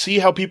see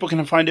how people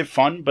can find it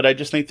fun, but I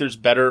just think there's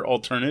better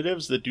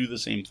alternatives that do the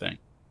same thing.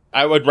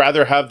 I would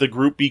rather have the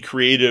group be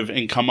creative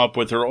and come up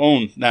with their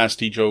own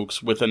nasty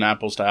jokes with an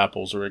apples to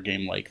apples or a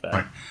game like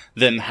that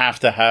than have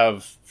to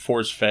have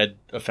force-fed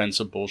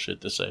offensive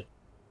bullshit to say.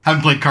 I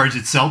haven't played Cards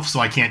itself, so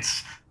I can't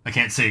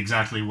say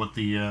exactly what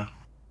the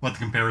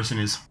comparison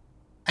is.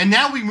 And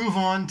now we move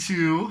on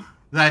to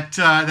that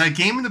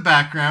game in the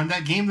background,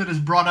 that game that has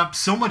brought up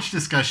so much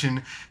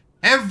discussion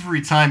every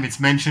time it's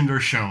mentioned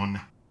or shown.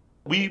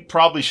 We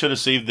probably should have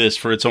saved this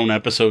for its own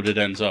episode it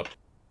ends up.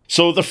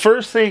 So the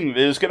first thing that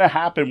is going to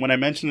happen when I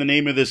mention the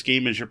name of this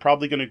game is you're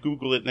probably going to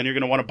Google it and then you're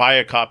going to want to buy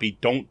a copy.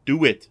 Don't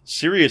do it.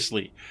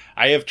 Seriously.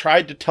 I have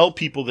tried to tell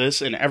people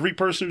this, and every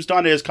person who's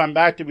done it has come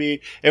back to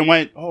me and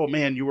went, oh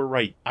man, you were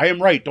right. I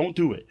am right. Don't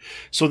do it.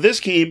 So this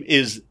game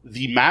is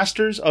the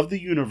Masters of the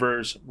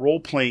Universe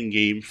role-playing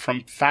game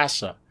from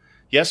FASA.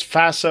 Yes,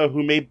 FASA,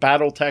 who made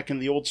BattleTech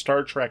and the old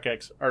Star Trek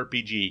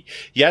RPG.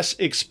 Yes,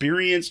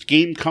 experienced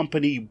game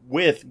company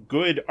with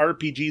good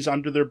RPGs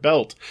under their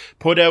belt.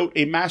 Put out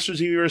a Masters of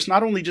the Universe,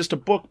 not only just a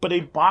book, but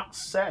a box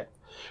set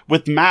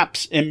with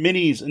maps and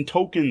minis and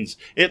tokens.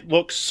 It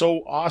looks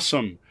so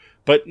awesome.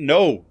 But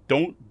no,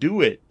 don't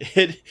do it.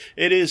 It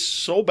is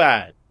so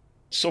bad.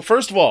 So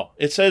first of all,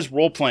 it says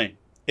role-playing.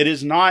 It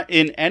is not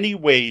in any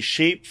way,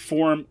 shape,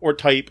 form, or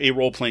type a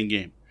role-playing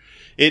game.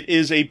 It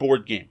is a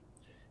board game.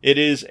 It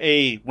is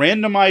a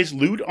randomized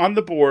loot on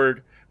the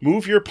board,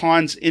 move your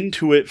pawns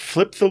into it,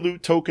 flip the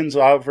loot tokens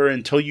over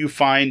until you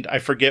find, I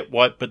forget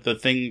what, but the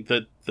thing,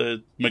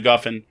 the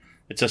MacGuffin,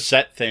 it's a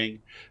set thing.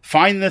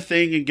 Find the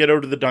thing and get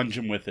out of the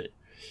dungeon with it.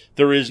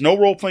 There is no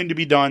role-playing to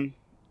be done.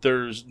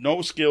 There's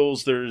no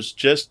skills. There's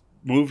just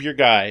move your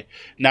guy.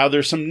 Now,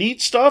 there's some neat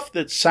stuff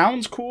that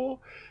sounds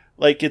cool.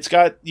 Like, it's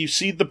got, you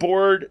see the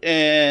board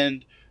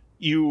and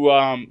you,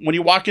 when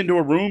you walk into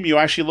a room, you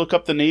actually look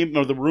up the name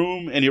of the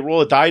room and you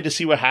roll a die to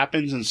see what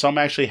happens. And some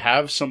actually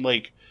have some,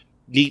 like,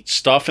 neat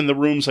stuff in the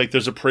rooms. Like,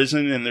 there's a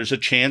prison and there's a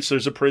chance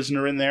there's a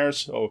prisoner in there.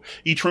 So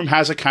each room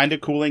has a kind of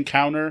cool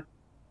encounter,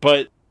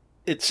 but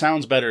it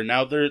sounds better.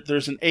 Now,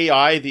 there's an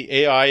AI. The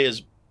AI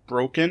is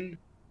broken.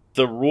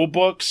 The rule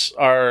books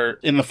are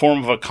in the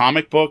form of a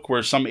comic book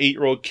where some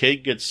 8-year-old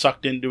kid gets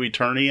sucked into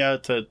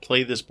Eternia to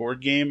play this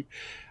board game.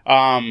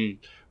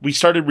 We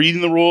started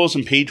reading the rules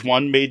and page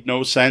 1 made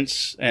no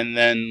sense. And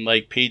then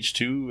like page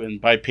 2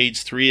 and by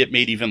page 3, it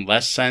made even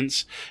less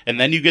sense. And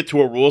then you get to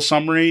a rule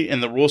summary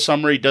and the rule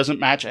summary doesn't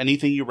match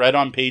anything you read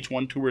on page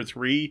 1, 2, or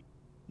 3.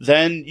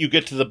 Then you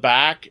get to the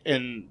back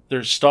and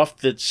there's stuff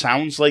that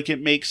sounds like it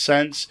makes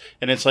sense.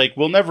 And it's like,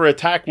 we'll never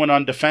attack when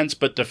on defense,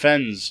 but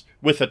defends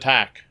with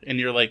attack. And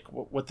you're like,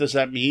 what does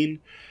that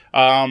mean?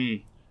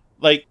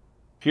 Like,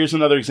 here's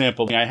another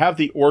example. I have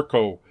the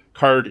Orko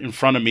card in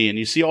front of me and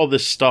you see all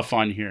this stuff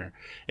on here.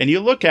 And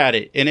you look at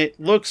it and it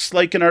looks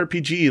like an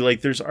RPG.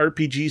 Like there's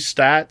RPG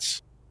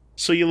stats.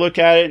 So you look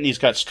at it and he's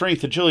got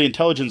strength, agility,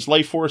 intelligence,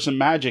 life force, and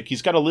magic.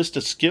 He's got a list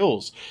of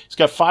skills. He's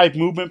got 5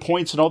 movement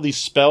points and all these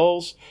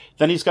spells.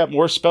 Then he's got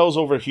more spells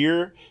over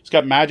here. He's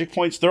got magic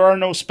points. There are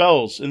no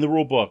spells in the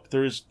rule book.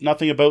 There is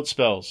nothing about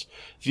spells.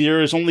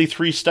 There is only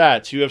 3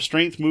 stats. You have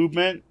strength,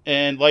 movement,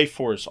 and life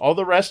force. All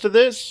the rest of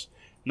this,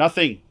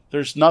 nothing.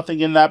 There's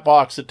nothing in that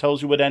box that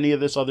tells you what any of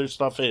this other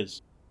stuff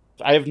is.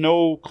 I have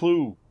no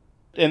clue.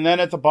 And then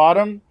at the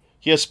bottom,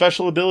 he has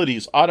special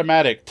abilities,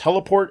 automatic,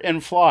 teleport,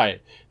 and fly.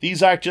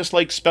 These act just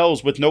like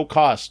spells with no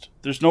cost.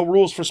 There's no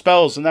rules for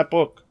spells in that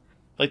book.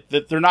 Like,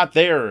 they're not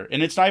there.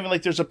 And it's not even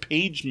like there's a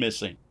page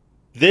missing.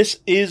 This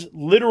is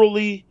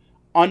literally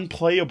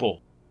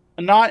unplayable.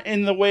 Not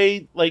in the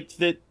way, like,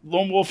 that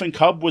Lone Wolf and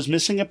Cub was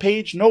missing a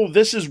page. No,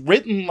 this is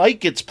written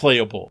like it's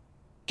playable.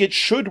 It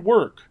should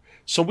work.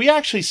 So we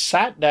actually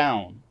sat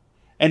down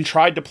and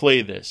tried to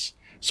play this.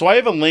 So I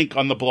have a link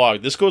on the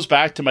blog. This goes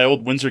back to my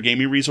old Windsor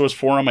Gaming Resource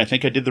Forum. I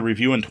think I did the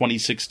review in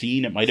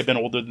 2016. It might have been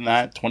older than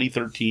that,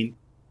 2013.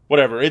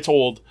 Whatever, it's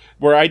old.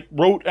 Where I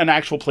wrote an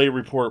actual play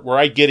report where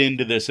I get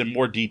into this in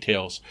more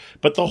details.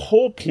 But the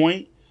whole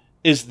point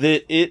is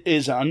that it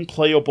is an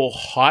unplayable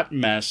hot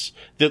mess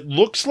that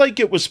looks like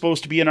it was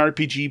supposed to be an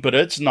RPG, but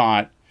it's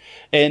not.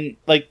 And,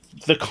 like,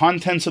 the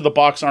contents of the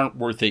box aren't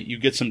worth it. You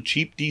get some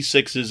cheap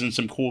D6s and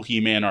some cool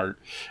He-Man art.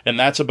 And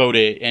that's about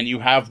it. And you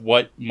have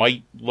what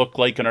might look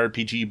like an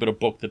RPG, but a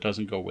book that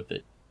doesn't go with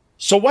it.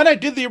 So when I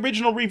did the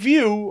original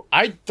review,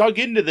 I dug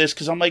into this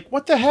because I'm like,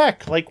 what the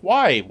heck? Like,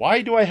 why?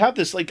 Why do I have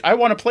this? Like, I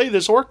want to play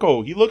this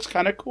Orko. He looks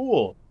kind of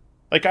cool.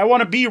 Like, I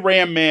want to be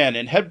Ram Man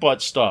and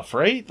headbutt stuff,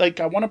 right? Like,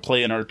 I want to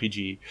play an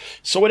RPG.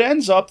 So it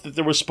ends up that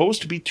there was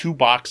supposed to be 2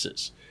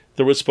 boxes.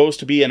 There was supposed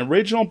to be an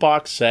original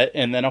box set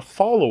and then a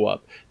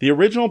follow-up. The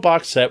original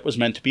box set was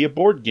meant to be a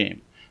board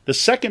game. The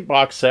second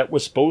box set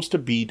was supposed to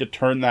be to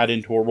turn that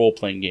into a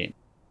role-playing game.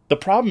 The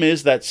problem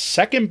is that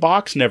second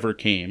box never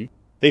came.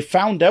 They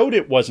found out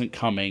it wasn't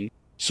coming,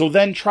 so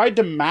then tried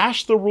to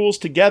mash the rules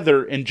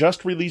together and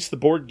just release the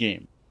board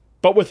game.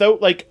 But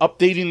without, like,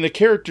 updating the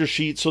character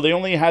sheet, so they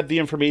only had the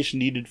information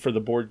needed for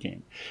the board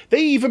game. They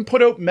even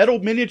put out metal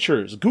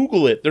miniatures.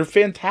 Google it. They're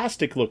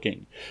fantastic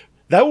looking.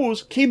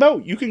 Those came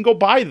out. You can go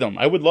buy them.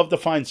 I would love to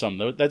find some.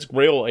 That's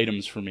Grail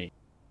items for me.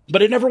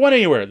 But it never went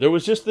anywhere. There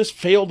was just this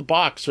failed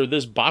box or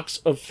this box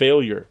of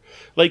failure.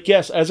 Like,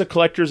 yes, as a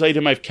collector's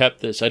item, I've kept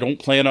this. I don't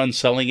plan on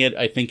selling it.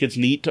 I think it's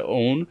neat to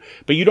own,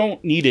 but you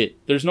don't need it.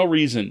 There's no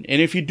reason.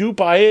 And if you do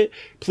buy it,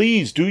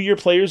 please do your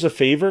players a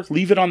favor.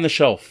 Leave it on the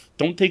shelf.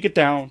 Don't take it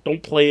down.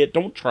 Don't play it.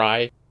 Don't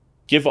try.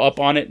 Give up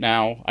on it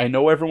now. I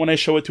know everyone I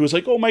show it to is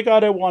like, oh my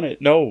god, I want it.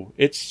 No,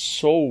 it's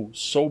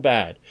so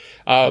bad.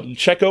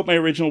 Check out my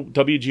original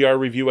WGR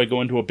review. I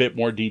go into a bit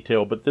more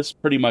detail, but this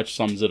pretty much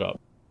sums it up.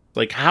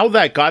 Like, how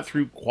that got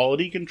through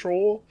quality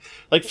control?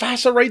 Like,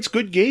 FASA writes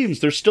good games.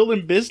 They're still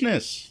in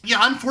business. Yeah,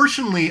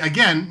 unfortunately,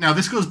 again, now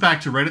this goes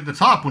back to right at the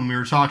top when we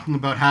were talking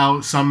about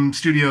how some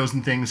studios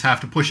and things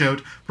have to push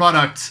out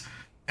products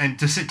and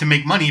to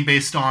make money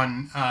based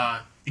on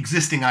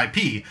existing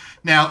IP.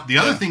 Now, the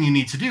other thing you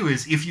need to do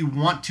is if you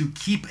want to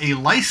keep a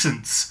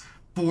license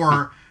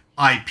for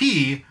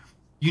IP,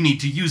 you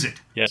need to use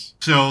it. Yes.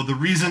 So the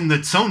reason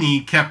that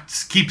Sony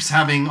keeps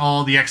having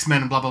all the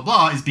X-Men and blah, blah,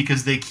 blah is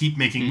because they keep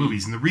making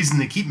movies. And the reason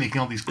they keep making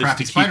all these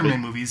crappy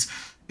Spider-Man movies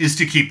is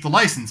to keep the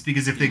license.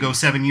 Because if they go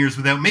 7 years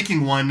without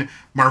making one,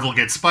 Marvel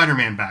gets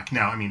Spider-Man back.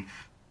 Now, I mean,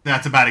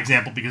 that's a bad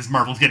example because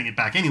Marvel's getting it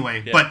back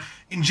anyway. Yeah. But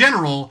in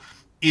general,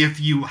 if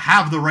you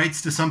have the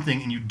rights to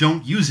something and you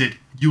don't use it,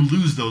 you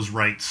lose those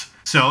rights.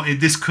 So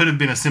this could have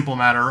been a simple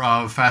matter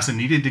of FASA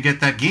needed to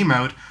get that game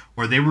out,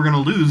 or they were going to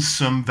lose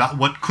some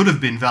what could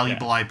have been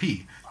valuable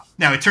IP.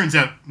 Now, it turns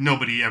out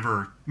nobody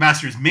ever...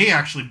 Masters may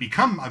actually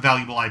become a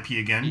valuable IP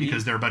again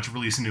because they're about to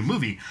release a new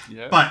movie.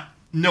 Yeah. But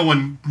no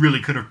one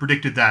really could have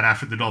predicted that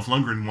after the Dolph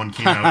Lundgren one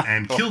came out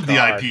and killed the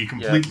IP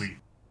completely. Yes.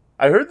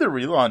 I heard the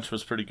relaunch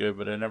was pretty good,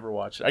 but I never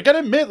watched it. I gotta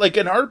admit, like,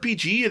 an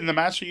RPG in the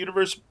Master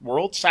Universe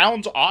world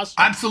sounds awesome.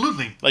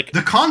 Absolutely. Like,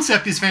 the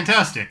concept is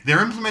fantastic.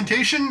 Their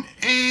implementation,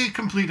 a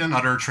complete and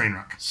utter train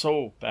wreck.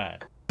 So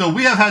bad. So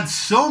we have had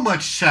so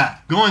much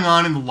chat going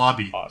on in the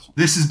lobby. Awesome.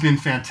 This has been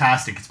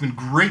fantastic. It's been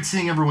great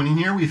seeing everyone in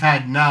here. We've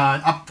had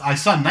I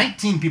saw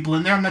 19 people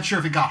in there. I'm not sure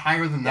if it got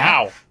higher than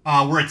that.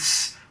 Wow.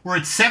 We're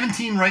at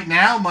 17 right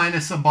now,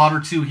 minus a bot or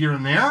two here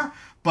and there.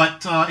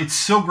 But it's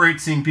so great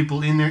seeing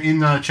people in there in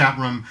the chat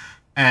room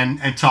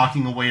and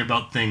talking away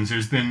about things.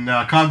 There's been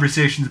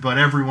conversations about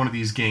every one of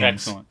these games.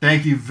 Excellent.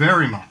 Thank you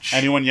very much.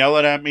 Anyone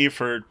yelling at me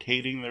for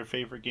hating their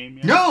favorite game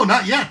yet? No,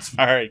 not yet.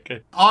 All right,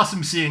 good.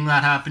 Awesome seeing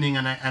that happening,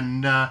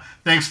 and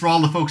thanks for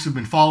all the folks who've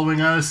been following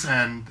us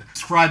and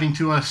subscribing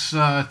to us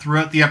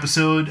throughout the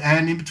episode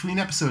and in between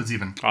episodes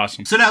even.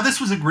 Awesome. So now this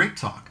was a great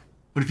talk,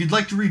 but if you'd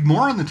like to read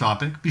more on the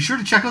topic, be sure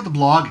to check out the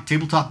blog at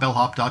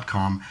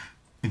tabletopbellhop.com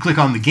and click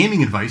on the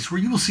gaming advice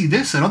where you will see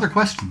this and other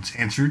questions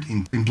answered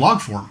in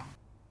blog form.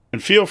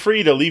 And feel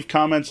free to leave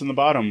comments in the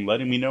bottom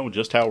letting me know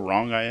just how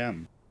wrong I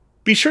am.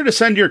 Be sure to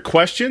send your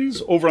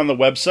questions over on the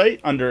website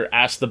under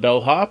Ask the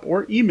Bellhop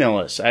or email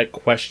us at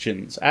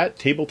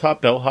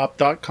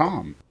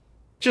questions@tabletopbellhop.com.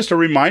 Just a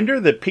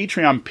reminder that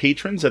Patreon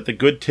patrons at the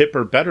good tip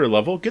or better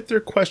level get their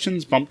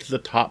questions bumped to the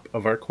top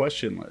of our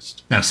question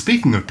list. Now,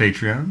 speaking of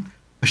Patreon,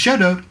 a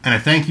shout out and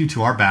a thank you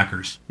to our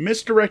backers.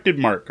 Misdirected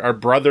Mark, our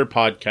brother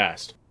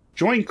podcast.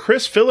 Join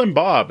Chris, Phil, and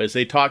Bob as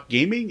they talk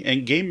gaming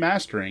and game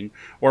mastering,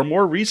 or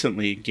more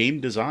recently, game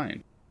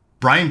design.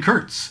 Brian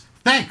Kurtz,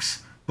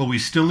 thanks, but we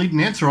still need an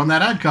answer on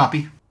that ad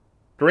copy.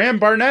 Graham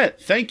Barnett,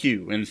 thank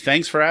you, and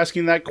thanks for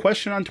asking that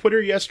question on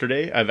Twitter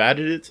yesterday. I've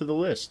added it to the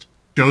list.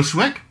 Joe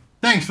Swick,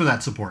 thanks for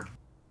that support.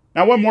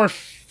 Now, one more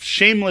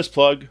shameless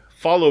plug.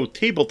 Follow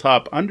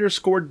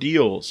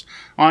tabletop_deals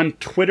on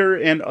Twitter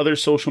and other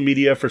social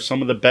media for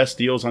some of the best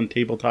deals on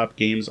tabletop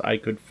games I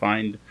could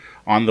find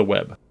on the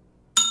web.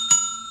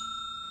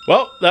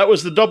 Well, that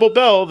was the double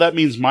bell. That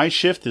means my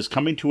shift is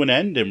coming to an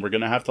end, and we're going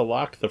to have to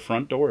lock the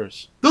front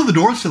doors. Though the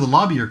doors to the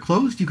lobby are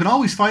closed, you can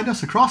always find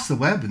us across the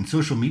web and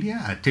social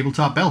media at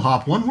Tabletop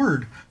Bellhop, one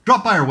word.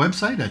 Drop by our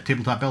website at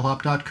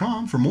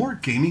tabletopbellhop.com for more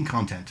gaming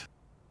content.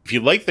 If you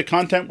like the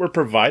content we're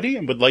providing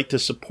and would like to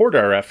support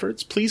our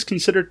efforts, please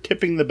consider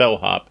tipping the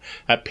bellhop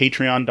at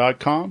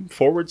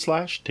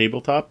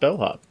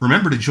patreon.com/tabletopbellhop.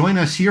 Remember to join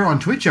us here on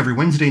Twitch every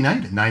Wednesday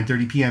night at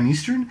 9:30 p.m.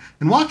 Eastern,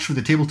 and watch for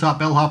the Tabletop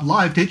Bellhop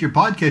live to hit your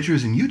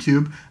podcatchers and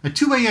YouTube at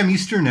 2 a.m.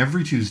 Eastern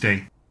every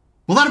Tuesday.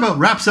 Well, that about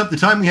wraps up the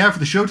time we have for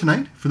the show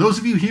tonight. For those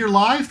of you here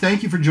live,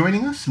 thank you for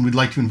joining us, and we'd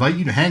like to invite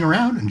you to hang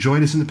around and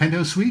join us in the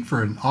Penthouse Suite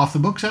for an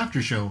off-the-books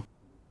after show.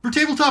 For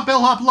Tabletop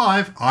Bellhop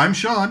Live, I'm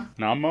Sean.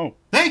 And I'm Mo.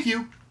 Thank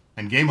you,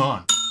 and game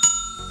on.